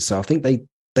races. So I think they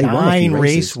won 9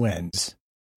 race wins.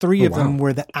 3 of them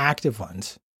were the active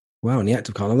ones. Wow, in the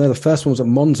active car. I know the first one was at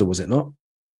Monza, was it not?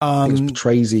 It was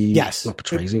Patrese. Yes. Not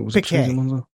Patrese. Was Piquet. it Patrese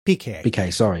Monza?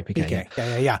 Piquet. Sorry, Piquet.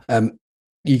 Yeah.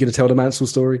 You going to tell the Mansell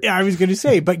story? Yeah, I was going to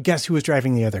say, but guess who was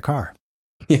driving the other car?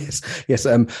 Yes.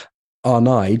 Our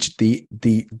Nige,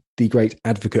 the great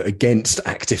advocate against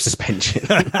active suspension.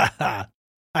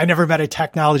 I never met a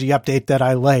technology update that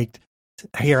I liked.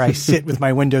 Here I sit with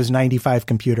my Windows 95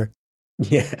 computer.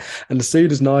 Yeah, and as soon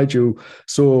as Nigel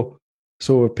saw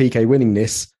Piquet winning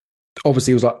this,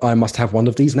 obviously he was like, I must have one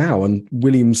of these now. And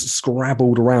Williams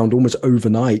scrabbled around almost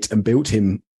overnight and built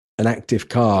him an active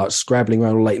car, scrabbling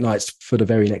around all late nights for the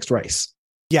very next race.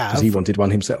 Yeah, because he wanted one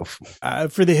himself.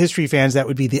 For the history fans, that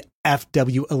would be the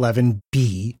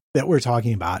FW11B that we're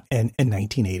talking about in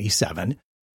 1987.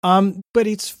 But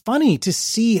it's funny to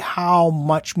see how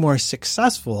much more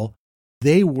successful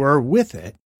they were with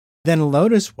it than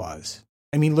Lotus was.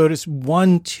 I mean, Lotus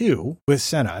won 2 with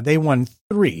Senna. They won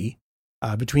 3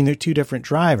 between their 2 different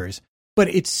drivers.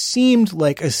 But it seemed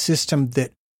like a system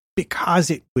that, because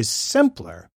it was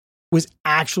simpler, was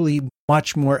actually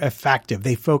much more effective.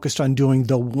 They focused on doing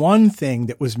the one thing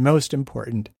that was most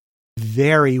important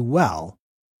very well,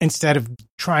 instead of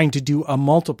trying to do a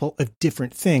multiple of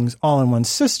different things all in one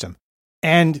system.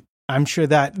 And I'm sure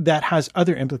that has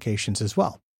other implications as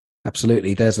well.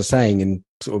 Absolutely. There's a saying in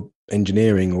sort of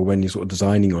engineering, or when you're sort of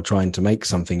designing or trying to make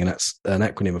something, and that's an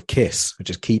acronym of KISS, which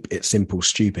is keep it simple,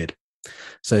 stupid.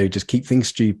 So just keep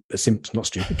things keep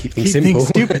things simple.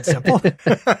 Stupid, simple.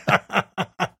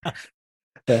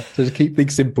 Yeah, so just keep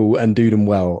things simple and do them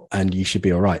well, and you should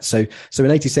be all right. So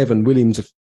in '87, Williams have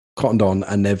cottoned on,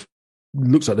 and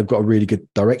looks like they've got a really good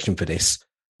direction for this.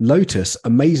 Lotus,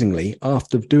 amazingly,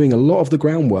 after doing a lot of the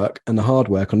groundwork and the hard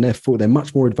work on they're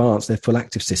much more advanced, their full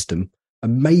active system,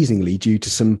 amazingly, due to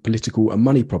some political and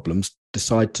money problems,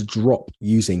 decide to drop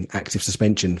using active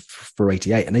suspension for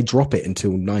 '88, and they drop it until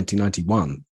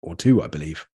 1991 or 2, I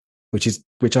believe,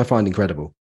 which I find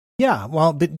incredible. Yeah,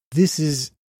 well, but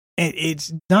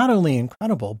it's not only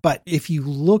incredible, but if you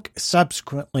look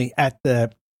subsequently at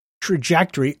the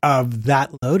trajectory of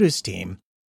that Lotus team,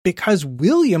 because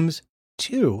Williams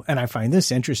too, and I find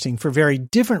this interesting for very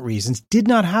different reasons, did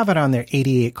not have it on their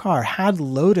 '88 car. Had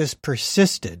Lotus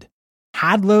persisted,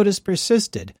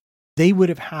 they would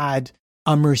have had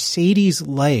a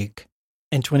Mercedes-like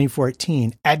in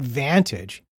 2014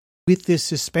 advantage with this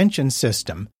suspension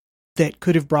system that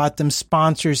could have brought them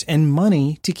sponsors and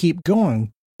money to keep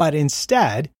going. But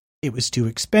instead, it was too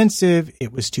expensive,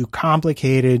 it was too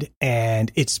complicated,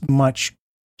 and it's much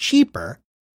cheaper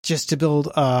just to build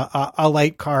a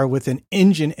light car with an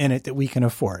engine in it that we can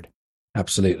afford.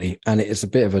 Absolutely. And it's a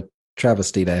bit of a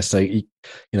travesty there. So,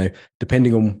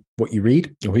 depending on what you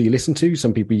read or who you listen to,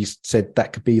 some people said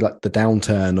that could be like the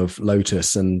downturn of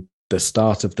Lotus and the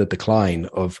start of the decline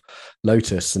of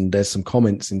Lotus. And there's some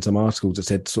comments in some articles that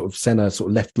said sort of Senna sort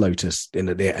of left Lotus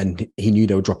and he knew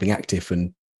they were dropping active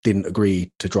and didn't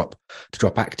agree to drop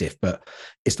active. But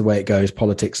it's the way it goes.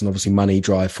 Politics and obviously money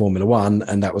drive Formula One,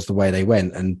 and that was the way they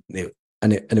went. And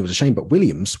it was a shame. But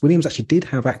Williams actually did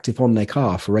have active on their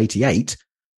car for '88,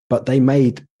 but they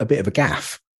made a bit of a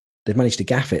gaffe. They managed to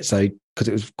gaff it, so because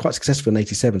it was quite successful in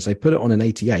 '87, so they put it on in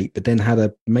 '88, but then had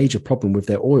a major problem with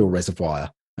their oil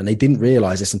reservoir. And they didn't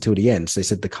realize this until the end. So they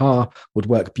said the car would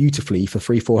work beautifully for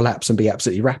 3-4 laps and be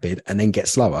absolutely rapid and then get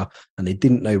slower. And they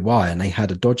didn't know why. And they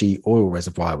had a dodgy oil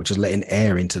reservoir, which was letting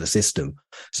air into the system.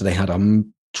 So they had a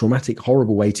traumatic,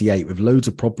 horrible '88 with loads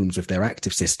of problems with their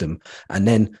active system, and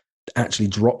then actually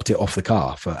dropped it off the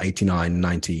car for '89,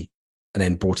 '90, and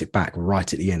then brought it back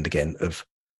right at the end again of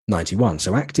 '91.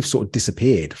 So active sort of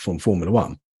disappeared from Formula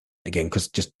One. Again, because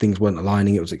just things weren't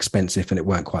aligning, it was expensive and it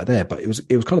weren't quite there. But it was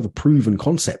kind of a proven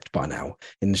concept by now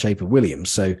in the shape of Williams.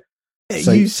 So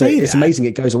it's amazing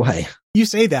it goes away. You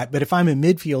say that, but if I'm a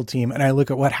midfield team and I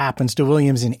look at what happens to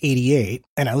Williams in '88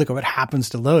 and I look at what happens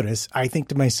to Lotus, I think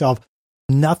to myself,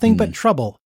 nothing but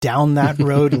trouble down that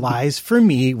road lies for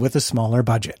me with a smaller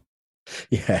budget.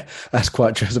 Yeah, that's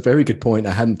quite true. That's a very good point.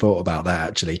 I hadn't thought about that,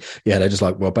 actually. Yeah, they're just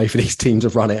like, well, both of these teams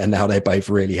have run it and now they're both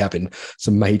really having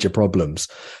some major problems.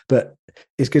 But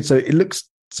it's good.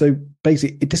 So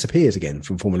basically it disappears again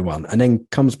from Formula One and then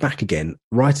comes back again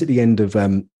right at the end of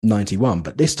 91.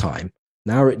 But this time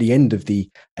Now we're at the end of the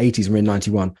 80s and we're in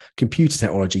 91. Computer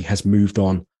technology has moved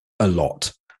on a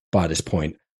lot by this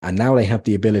point, and now they have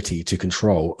the ability to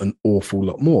control an awful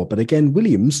lot more. But again,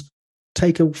 Williams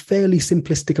take a fairly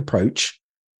simplistic approach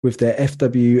with their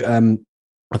FW.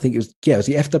 I think it was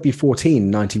the FW14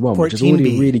 91, which is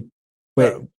already really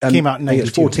came out in 92.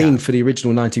 It's 14 for the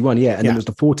original 91, and then it was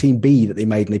the 14B that they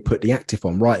made, and they put the active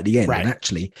on right at the end, and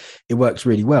actually it works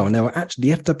really well. And now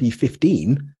actually the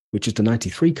FW15, which is the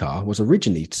 93 car, was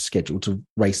originally scheduled to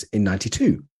race in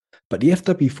 92. But the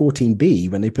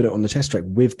FW14B, when they put it on the test track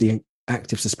with the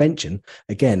active suspension,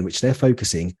 again, which they're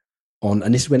focusing on,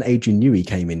 and this is when Adrian Newey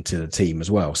came into the team as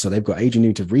well. So they've got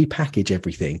Adrian Newey to repackage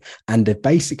everything, and they've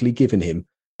basically given him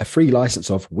a free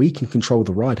license of, we can control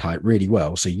the ride height really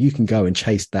well. So you can go and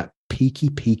chase that peaky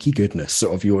goodness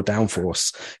sort of your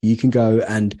downforce. You can go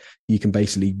and you can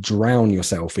basically drown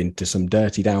yourself into some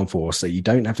dirty downforce. So you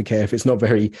don't have to care if it's not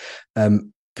very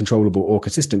controllable or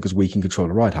consistent, because we can control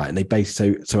the ride height. And they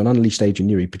so an Unleashed Adrian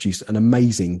Newey produced an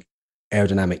amazing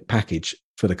aerodynamic package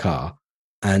for the car.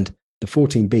 And the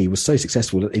 14B was so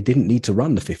successful that they didn't need to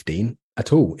run the 15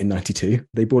 at all in 92.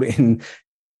 They brought it in,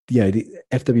 the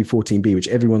FW14B, which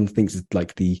everyone thinks is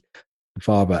like the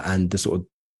father and the sort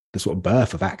of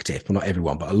birth of active. Well, not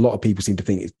everyone, but a lot of people seem to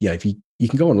think, if you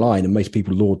can go online, and most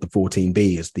people laud the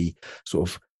 14B as the sort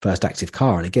of first active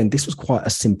car. And again, this was quite a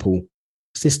simple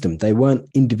system. They weren't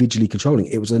individually controlling.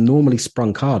 It was a normally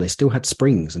sprung car. They still had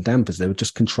springs and dampers. They were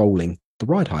just controlling the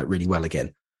ride height really well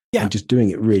again. And just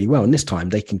doing it really well. And this time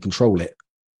they can control it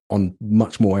on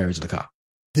much more areas of the car.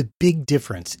 The big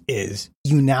difference is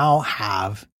you now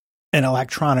have an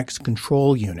electronics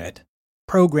control unit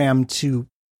programmed to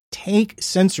take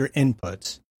sensor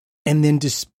inputs and then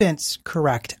dispense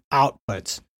correct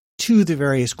outputs to the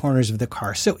various corners of the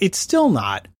car. So it's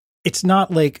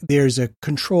not like there's a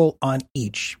control on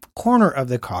each corner of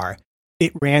the car.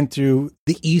 It ran through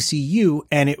the ECU,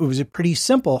 and it was a pretty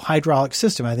simple hydraulic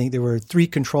system. I think there were 3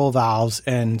 control valves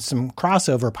and some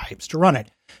crossover pipes to run it.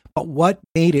 But what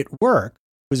made it work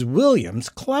was Williams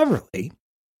cleverly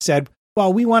said,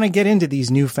 well, we want to get into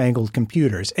these newfangled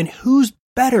computers. And who's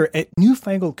better at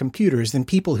newfangled computers than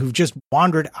people who've just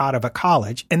wandered out of a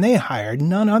college? And they hired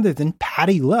none other than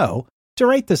Patty Lowe to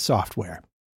write the software.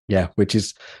 Yeah, which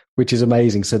is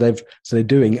amazing. So they're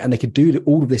doing, and they could do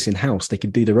all of this in house. They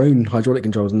could do their own hydraulic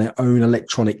controls and their own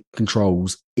electronic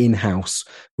controls in house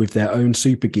with their own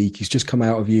super geek who's just come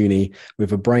out of uni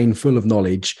with a brain full of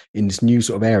knowledge in this new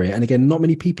sort of area. And again, not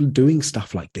many people are doing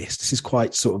stuff like this. This is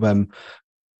quite sort of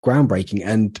groundbreaking.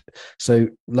 And so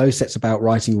Lowe sets about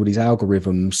writing all these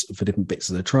algorithms for different bits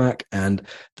of the track and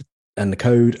the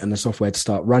code and the software to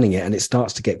start running it. And it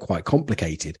starts to get quite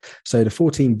complicated. So the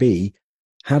 14B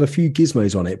had a few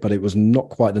gizmos on it, but it was not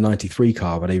quite the 93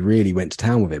 car where they really went to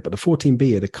town with it. But the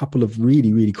 14B had a couple of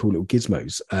really, really cool little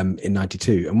gizmos in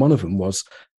 92. And one of them was,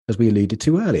 as we alluded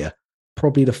to earlier,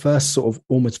 probably the first sort of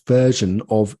almost version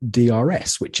of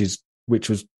DRS, which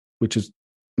was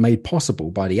made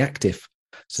possible by the active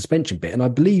suspension bit. And I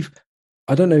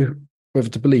don't know whether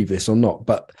to believe this or not,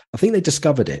 but I think they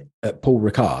discovered it at Paul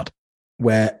Ricard,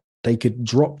 where they could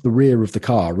drop the rear of the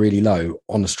car really low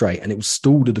on the straight, and it would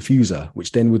stall the diffuser,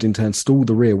 which then would in turn stall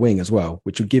the rear wing as well,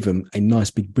 which would give them a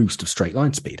nice big boost of straight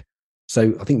line speed.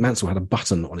 So I think Mansell had a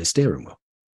button on his steering wheel.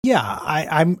 Yeah,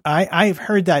 I've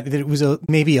heard that it was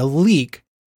maybe a leak,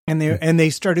 and they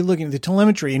started looking at the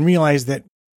telemetry and realized that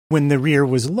when the rear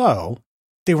was low,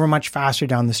 they were much faster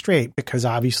down the straight, because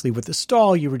obviously with the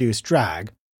stall you reduce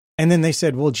drag. And then they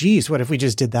said, well, geez, what if we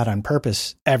just did that on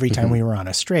purpose every time we were on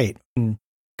a straight? And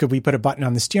could we put a button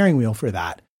on the steering wheel for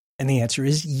that? And the answer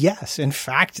is yes. In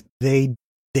fact, they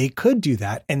could do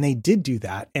that, and they did do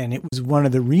that. And it was one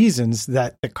of the reasons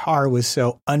that the car was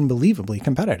so unbelievably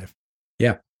competitive.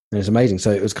 Yeah, it was amazing.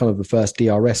 So it was kind of the first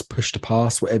DRS push to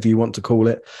pass, whatever you want to call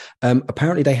it.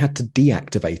 Apparently they had to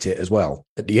deactivate it as well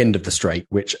at the end of the straight,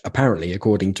 which apparently,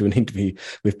 according to an interview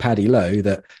with Paddy Lowe,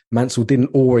 that Mansell didn't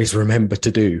always remember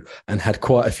to do and had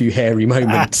quite a few hairy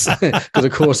moments because,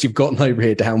 of course, you've got no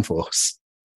rear downforce.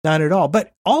 Not at all.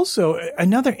 But also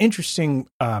another interesting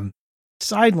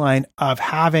sideline of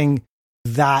having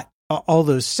that all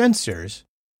those sensors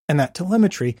and that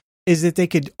telemetry is that they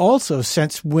could also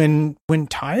sense when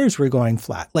tires were going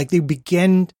flat. Like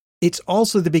it's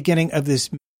also the beginning of this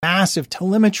massive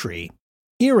telemetry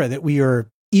era that we are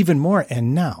even more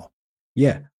in now.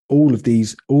 Yeah. All of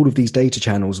these data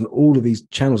channels and all of these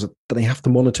channels that they have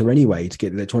to monitor anyway to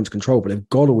get the electronics control, but they've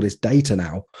got all this data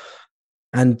now.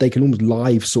 And they can almost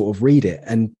live sort of read it.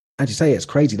 And as you say, it's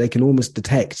crazy. They can almost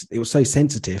detect. It was so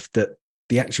sensitive that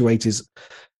the actuators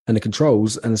and the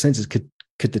controls and the sensors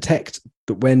could detect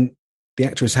that when the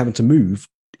actuator is having to move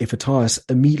if a tyre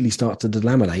immediately starts to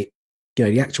delaminate. The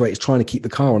actuator is trying to keep the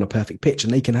car on a perfect pitch,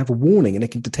 and they can have a warning and they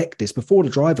can detect this before the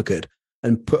driver could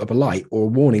and put up a light or a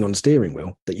warning on the steering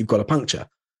wheel that you've got a puncture,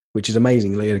 which is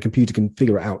amazing. The computer can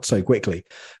figure it out so quickly.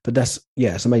 But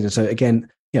it's amazing. So again,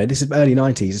 this is early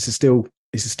 90s. This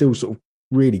is still sort of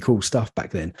really cool stuff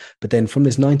back then. But then from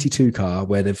this 92 car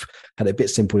where they've had it a bit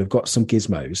simple, they've got some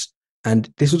gizmos.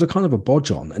 And this was a kind of a bodge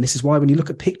on. And this is why when you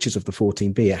look at pictures of the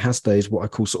 14B, it has those what I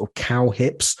call sort of cow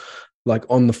hips, like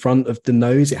on the front of the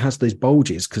nose. It has those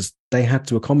bulges because they had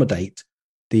to accommodate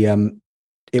the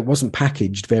it wasn't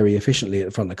packaged very efficiently at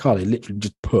the front of the car. They literally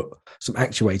just put some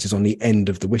actuators on the end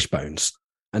of the wishbones.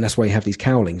 And that's why you have these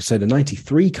cowlings. So the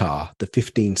 93 car, the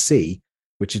 15C,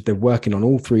 which is they're working on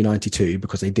all 392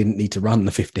 because they didn't need to run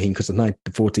the 15 because the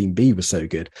 14B was so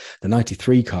good. The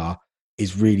 93 car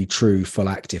is really true full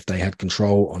active. They had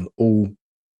control on all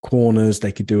corners.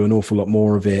 They could do an awful lot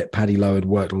more of it. Paddy Lowe had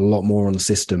worked a lot more on the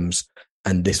systems,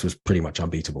 and this was pretty much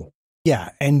unbeatable. Yeah,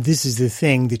 and this is the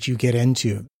thing that you get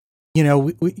into.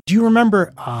 Do you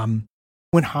remember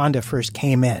when Honda first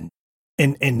came in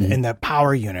the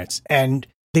power units, and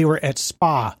they were at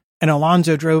Spa, and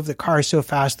Alonso drove the car so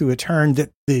fast through a turn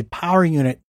that the power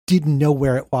unit didn't know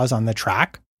where it was on the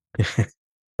track?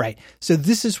 Right. So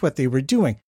this is what they were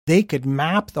doing. They could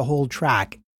map the whole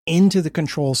track into the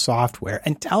control software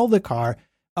and tell the car,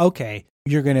 okay,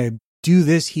 you're going to do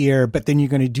this here, but then you're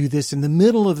going to do this in the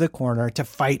middle of the corner to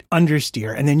fight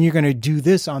understeer, and then you're going to do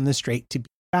this on the straight to be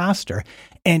faster.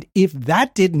 And if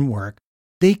that didn't work,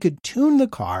 they could tune the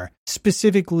car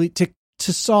specifically to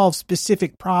solve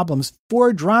specific problems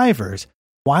for drivers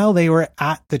while they were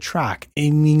at the track. I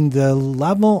mean, the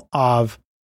level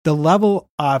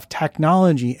of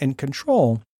technology and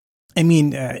control. I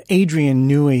mean, Adrian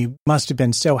Newey must have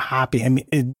been so happy. I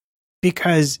mean,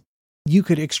 because you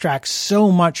could extract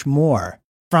so much more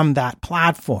from that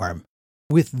platform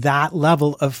with that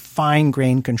level of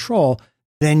fine-grained control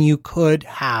than you could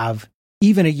have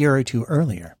even a year or two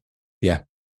earlier. Yeah,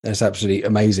 that's absolutely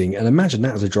amazing. And imagine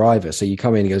that as a driver. So you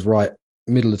come in and goes, right,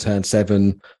 middle of turn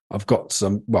 7, I've got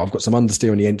some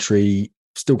understeer on the entry,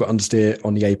 still got understeer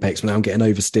on the apex, but now I'm getting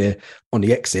oversteer on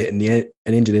the exit. And the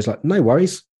engineer's like, no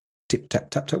worries, tip,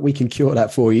 tap, tap, tap, we can cure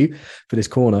that for you for this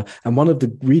corner. And one of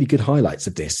the really good highlights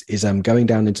of this is going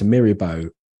down into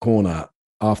Mirabeau corner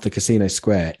after Casino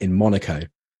Square in Monaco,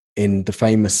 in the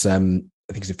famous, I think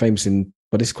it's famous in,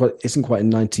 but isn't quite in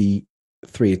 93.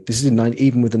 This is in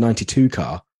even with the 92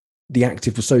 car, the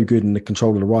active was so good in the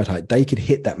control of the ride height, they could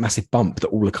hit that massive bump that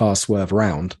all the cars swerve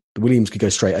around. The Williams could go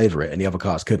straight over it and the other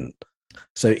cars couldn't.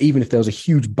 So even if there was a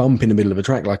huge bump in the middle of a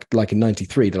track, like in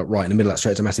 93, they're right in the middle of that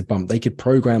straight, it's a massive bump, they could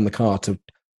program the car to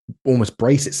almost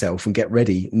brace itself and get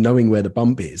ready, knowing where the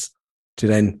bump is, to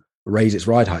then raise its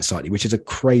ride height slightly, which is a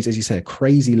crazy, as you say, a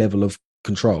crazy level of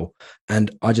control.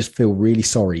 And I just feel really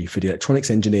sorry for the electronics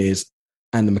engineers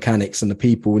and the mechanics and the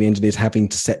people and the engineers having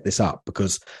to set this up,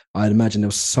 because I'd imagine there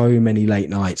were so many late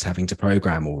nights having to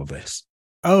program all of this.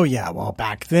 Oh, yeah. Well,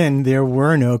 back then, there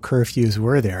were no curfews,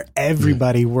 were there?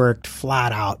 Everybody worked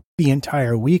flat out the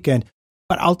entire weekend.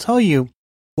 But I'll tell you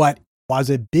what was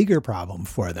a bigger problem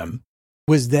for them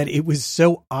was that it was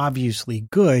so obviously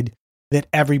good that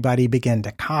everybody began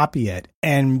to copy it.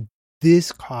 And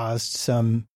this caused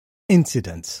some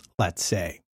incidents, let's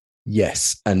say.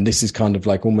 Yes, and this is kind of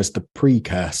like almost the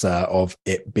precursor of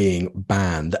it being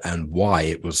banned and why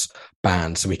it was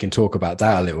banned. So we can talk about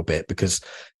that a little bit, because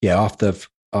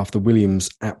after Williams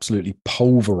absolutely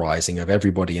pulverizing of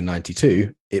everybody in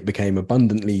 92, it became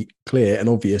abundantly clear and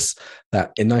obvious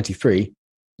that in 93,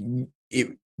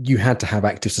 you had to have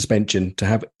active suspension to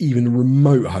have even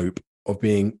remote hope of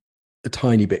being a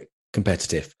tiny bit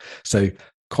competitive. So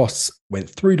costs went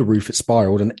through the roof, it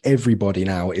spiraled, and everybody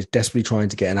now is desperately trying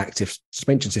to get an active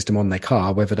suspension system on their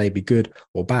car, whether they be good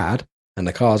or bad, and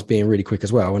the cars being really quick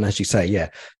as well. And as you say, yeah,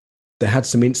 there had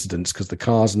some incidents because the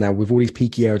cars now, with all these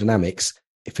peaky aerodynamics,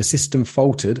 if a system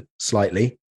faltered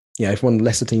slightly, if one of the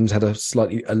lesser teams had a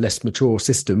less mature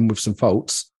system with some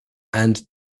faults and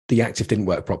the active didn't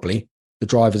work properly, the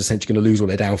driver's essentially going to lose all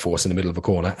their downforce in the middle of a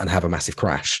corner and have a massive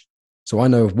crash. So I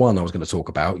know of one I was going to talk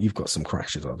about. You've got some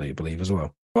crashes, I do believe, as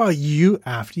well. Well,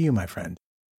 after you, my friend.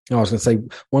 I was going to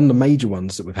say one of the major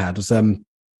ones that we've had was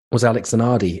Alex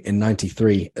Zanardi in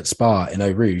 93 at Spa in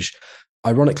Eau Rouge,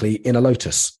 ironically in a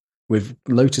Lotus. With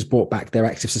Lotus brought back their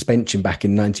active suspension back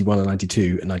in 91 and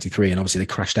 92 and 93, and obviously they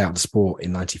crashed out of the sport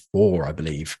in 94, I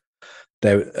believe.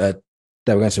 They were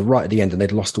going to right at the end, and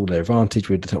they'd lost all their advantage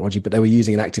with the technology, but they were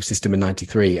using an active system in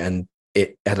 93, and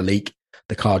it had a leak.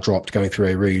 the car dropped going through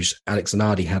Eau Rouge. Alex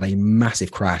Zanardi had a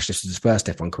massive crash. This was his first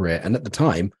F1 career. And at the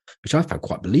time, which I found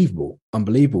quite unbelievable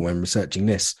when researching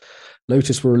this,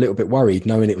 Lotus were a little bit worried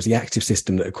knowing it was the active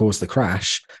system that had caused the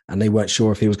crash and they weren't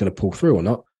sure if he was going to pull through or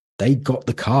not. They got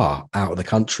the car out of the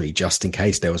country just in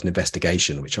case there was an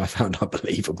investigation, which I found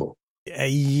unbelievable.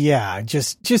 Yeah,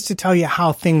 just to tell you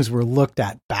how things were looked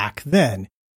at back then,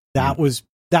 that was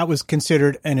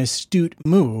considered an astute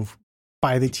move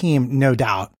by the team, no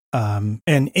doubt. And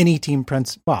any team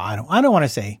principal, I don't want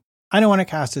to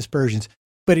cast aspersions,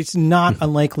 but it's not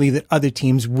unlikely that other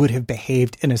teams would have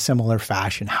behaved in a similar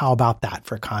fashion. How about that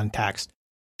for context?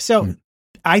 So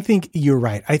I think you're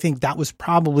right. I think that was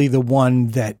probably the one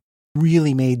that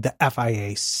really made the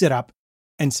FIA sit up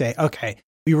and say, okay,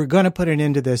 we were going to put an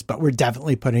end to this, but we're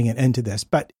definitely putting it into this.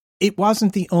 But it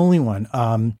wasn't the only one.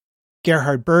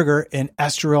 Gerhard Berger and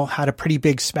Estoril had a pretty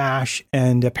big smash,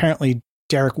 and apparently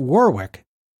Derek Warwick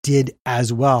did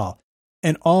as well.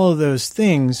 And all of those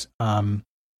things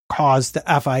caused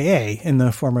the FIA, in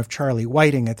the form of Charlie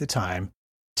Whiting at the time,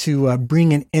 to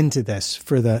bring an end to this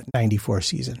for the 94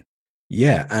 season.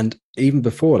 Yeah, and even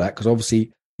before that, because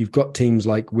obviously you've got teams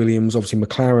like Williams, obviously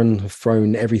McLaren have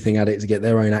thrown everything at it to get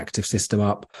their own active system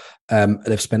up.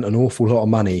 They've spent an awful lot of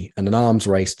money and an arms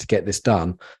race to get this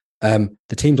done.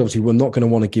 The teams obviously were not going to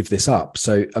want to give this up.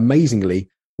 So amazingly,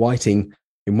 Whiting,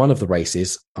 in one of the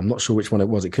races, I'm not sure which one it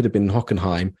was, it could have been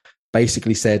Hockenheim,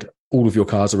 basically said, all of your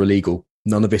cars are illegal.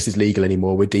 None of this is legal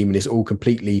anymore. We're deeming this all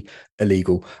completely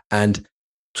illegal, and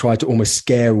tried to almost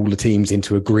scare all the teams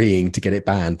into agreeing to get it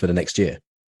banned for the next year.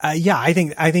 I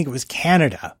think it was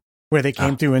Canada where they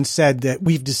came through and said that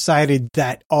we've decided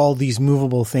that all these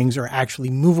movable things are actually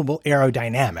movable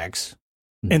aerodynamics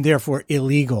and therefore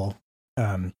illegal.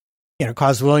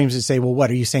 Caused Williams to say, well,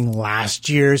 what are you saying? Last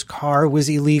year's car was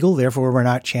illegal, therefore we're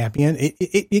not champion.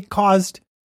 It caused,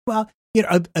 well,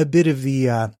 a bit of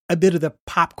the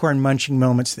popcorn munching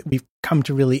moments that we've come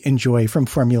to really enjoy from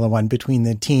Formula One between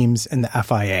the teams and the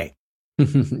FIA.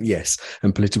 Yes,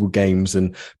 and political games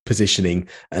and positioning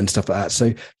and stuff like that.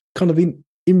 So kind of in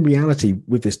reality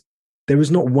with this, there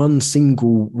is not one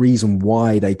single reason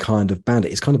why they kind of banned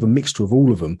it. It's kind of a mixture of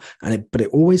all of them, but it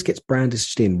always gets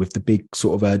brandished in with the big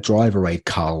sort of driver aid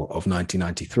cull of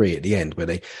 1993 at the end,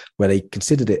 where they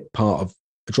considered it part of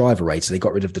a driver aid, so they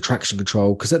got rid of the traction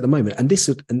control. Because at the moment,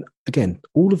 and again,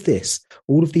 all of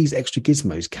these extra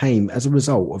gizmos came as a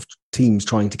result of teams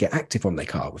trying to get active on their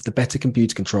car with the better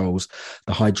computer controls,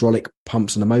 the hydraulic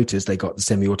pumps and the motors. They got the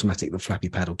semi-automatic, the flappy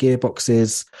paddle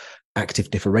gearboxes,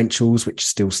 active differentials, which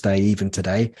still stay even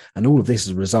today. And all of this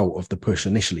is a result of the push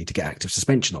initially to get active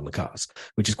suspension on the cars,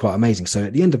 which is quite amazing. So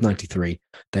at the end of 93,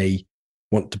 they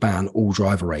want to ban all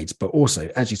driver aids. But also,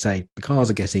 as you say, the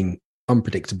cars are getting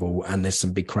unpredictable and there's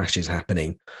some big crashes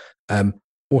happening.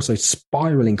 Also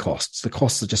spiraling costs. The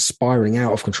costs are just spiraling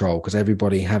out of control because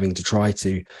everybody having to try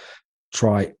to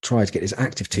get this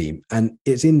active team. And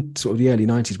it's in sort of the early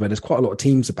 90s where there's quite a lot of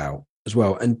teams about as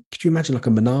well. And could you imagine like a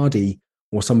Minardi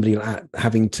or somebody like that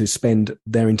having to spend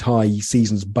their entire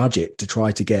season's budget to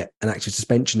try to get an active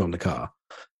suspension on the car?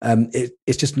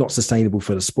 It's just not sustainable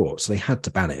for the sport. So they had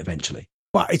to ban it eventually.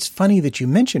 Well, it's funny that you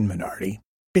mentioned Minardi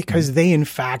because they in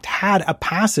fact had a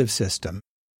passive system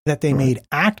that they made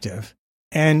active.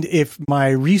 And if my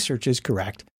research is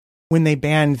correct, when they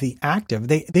banned the active,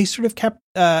 they sort of kept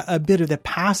a bit of the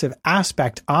passive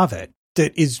aspect of it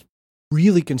that is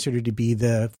really considered to be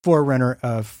the forerunner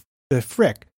of the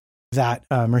Frick that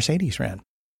Mercedes ran.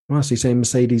 Well, so you're saying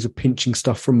Mercedes are pinching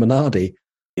stuff from Minardi?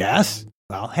 Yes.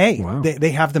 Well, hey,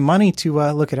 they have the money to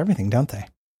look at everything, don't they?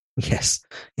 Yes,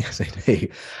 they do.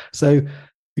 So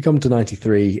we come to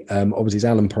 93. Obviously, it's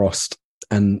Alan Prost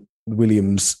and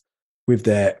Williams with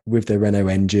their Renault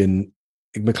engine.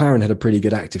 McLaren had a pretty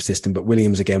good active system, but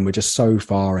Williams, again, were just so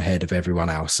far ahead of everyone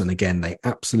else. And again, they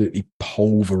absolutely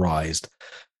pulverized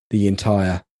the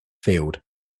entire field.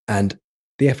 And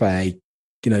the FIA,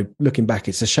 looking back,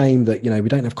 it's a shame that, we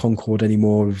don't have Concorde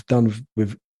anymore.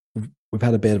 We've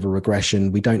had a bit of a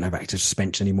regression. We don't have active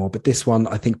suspension anymore. But this one,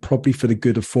 I think probably for the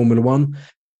good of Formula One,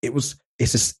 it's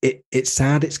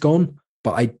sad it's gone.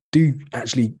 But I do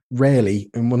actually rarely,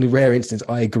 in one of the rare instances,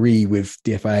 I agree with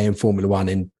the FIA and Formula One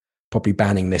in probably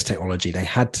banning this technology. They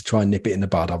had to try and nip it in the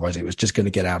bud, otherwise it was just going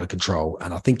to get out of control.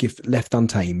 And I think if left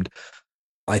untamed,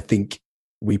 I think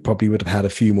we probably would have had a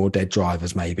few more dead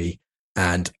drivers maybe.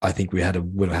 And I think we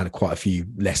would have had quite a few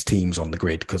less teams on the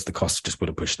grid because the costs just would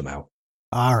have pushed them out.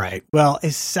 All right. Well,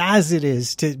 as sad as it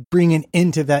is to bring an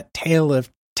end to that tale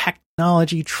of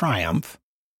technology triumph,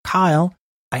 Kyle,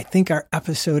 I think our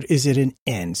episode is at an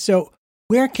end. So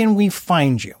where can we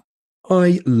find you?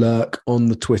 I lurk on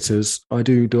the Twitters. I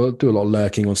do a lot of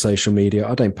lurking on social media.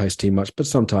 I don't post too much, but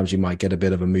sometimes you might get a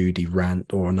bit of a moody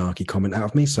rant or a narky comment out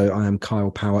of me. So I am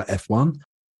Kyle Power F1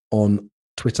 on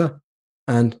Twitter.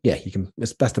 And yeah,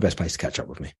 that's the best place to catch up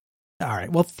with me. All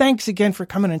right. Well, thanks again for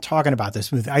coming and talking about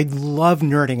this with me. I love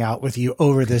nerding out with you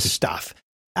over this stuff.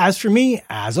 As for me,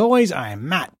 as always, I am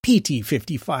Matt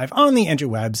PT55 on the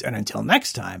interwebs. And until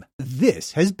next time,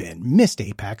 this has been Missed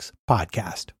Apex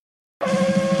Podcast.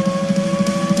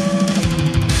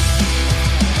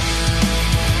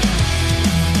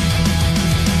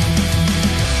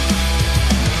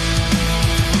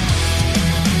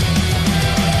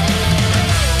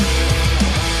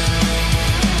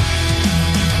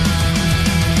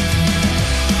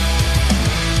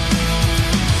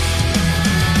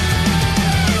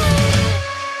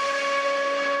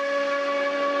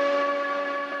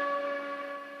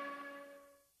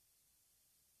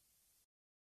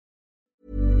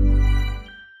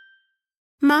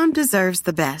 Mom deserves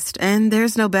the best, and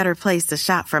there's no better place to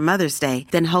shop for Mother's Day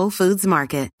than Whole Foods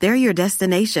Market. They're your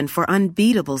destination for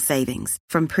unbeatable savings,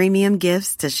 from premium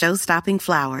gifts to show-stopping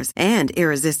flowers and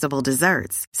irresistible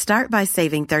desserts. Start by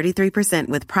saving 33%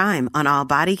 with Prime on all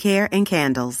body care and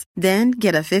candles. Then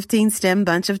get a 15-stem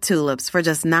bunch of tulips for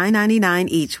just $9.99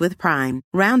 each with Prime.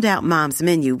 Round out Mom's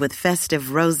menu with festive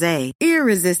rosé,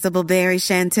 irresistible berry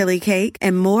chantilly cake,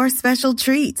 and more special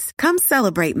treats. Come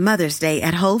celebrate Mother's Day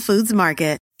at Whole Foods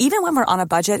Market. Even when we're on a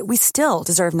budget, we still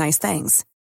deserve nice things.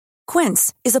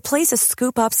 Quince is a place to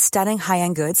scoop up stunning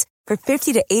high-end goods for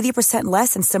 50 to 80%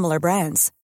 less than similar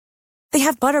brands. They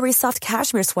have buttery soft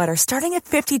cashmere sweaters starting at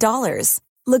 $50,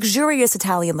 luxurious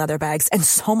Italian leather bags, and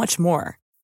so much more.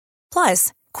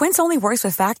 Plus, Quince only works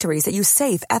with factories that use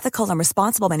safe, ethical, and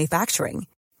responsible manufacturing.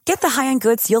 Get the high-end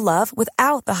goods you'll love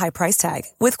without the high price tag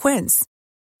with Quince.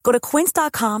 Go to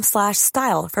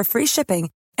quince.com/style for free shipping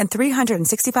and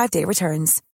 365-day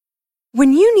returns.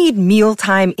 When you need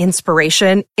mealtime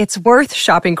inspiration, it's worth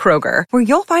shopping Kroger, where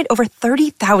you'll find over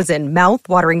 30,000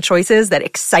 mouth-watering choices that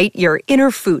excite your inner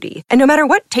foodie. And no matter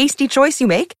what tasty choice you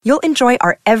make, you'll enjoy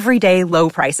our everyday low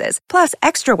prices, plus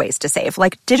extra ways to save,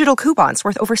 like digital coupons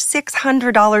worth over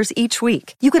 $600 each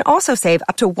week. You can also save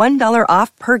up to $1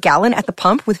 off per gallon at the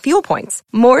pump with fuel points.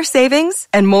 More savings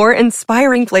and more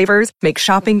inspiring flavors make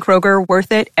shopping Kroger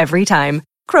worth it every time.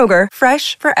 Kroger,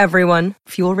 fresh for everyone.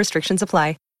 Fuel restrictions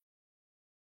apply.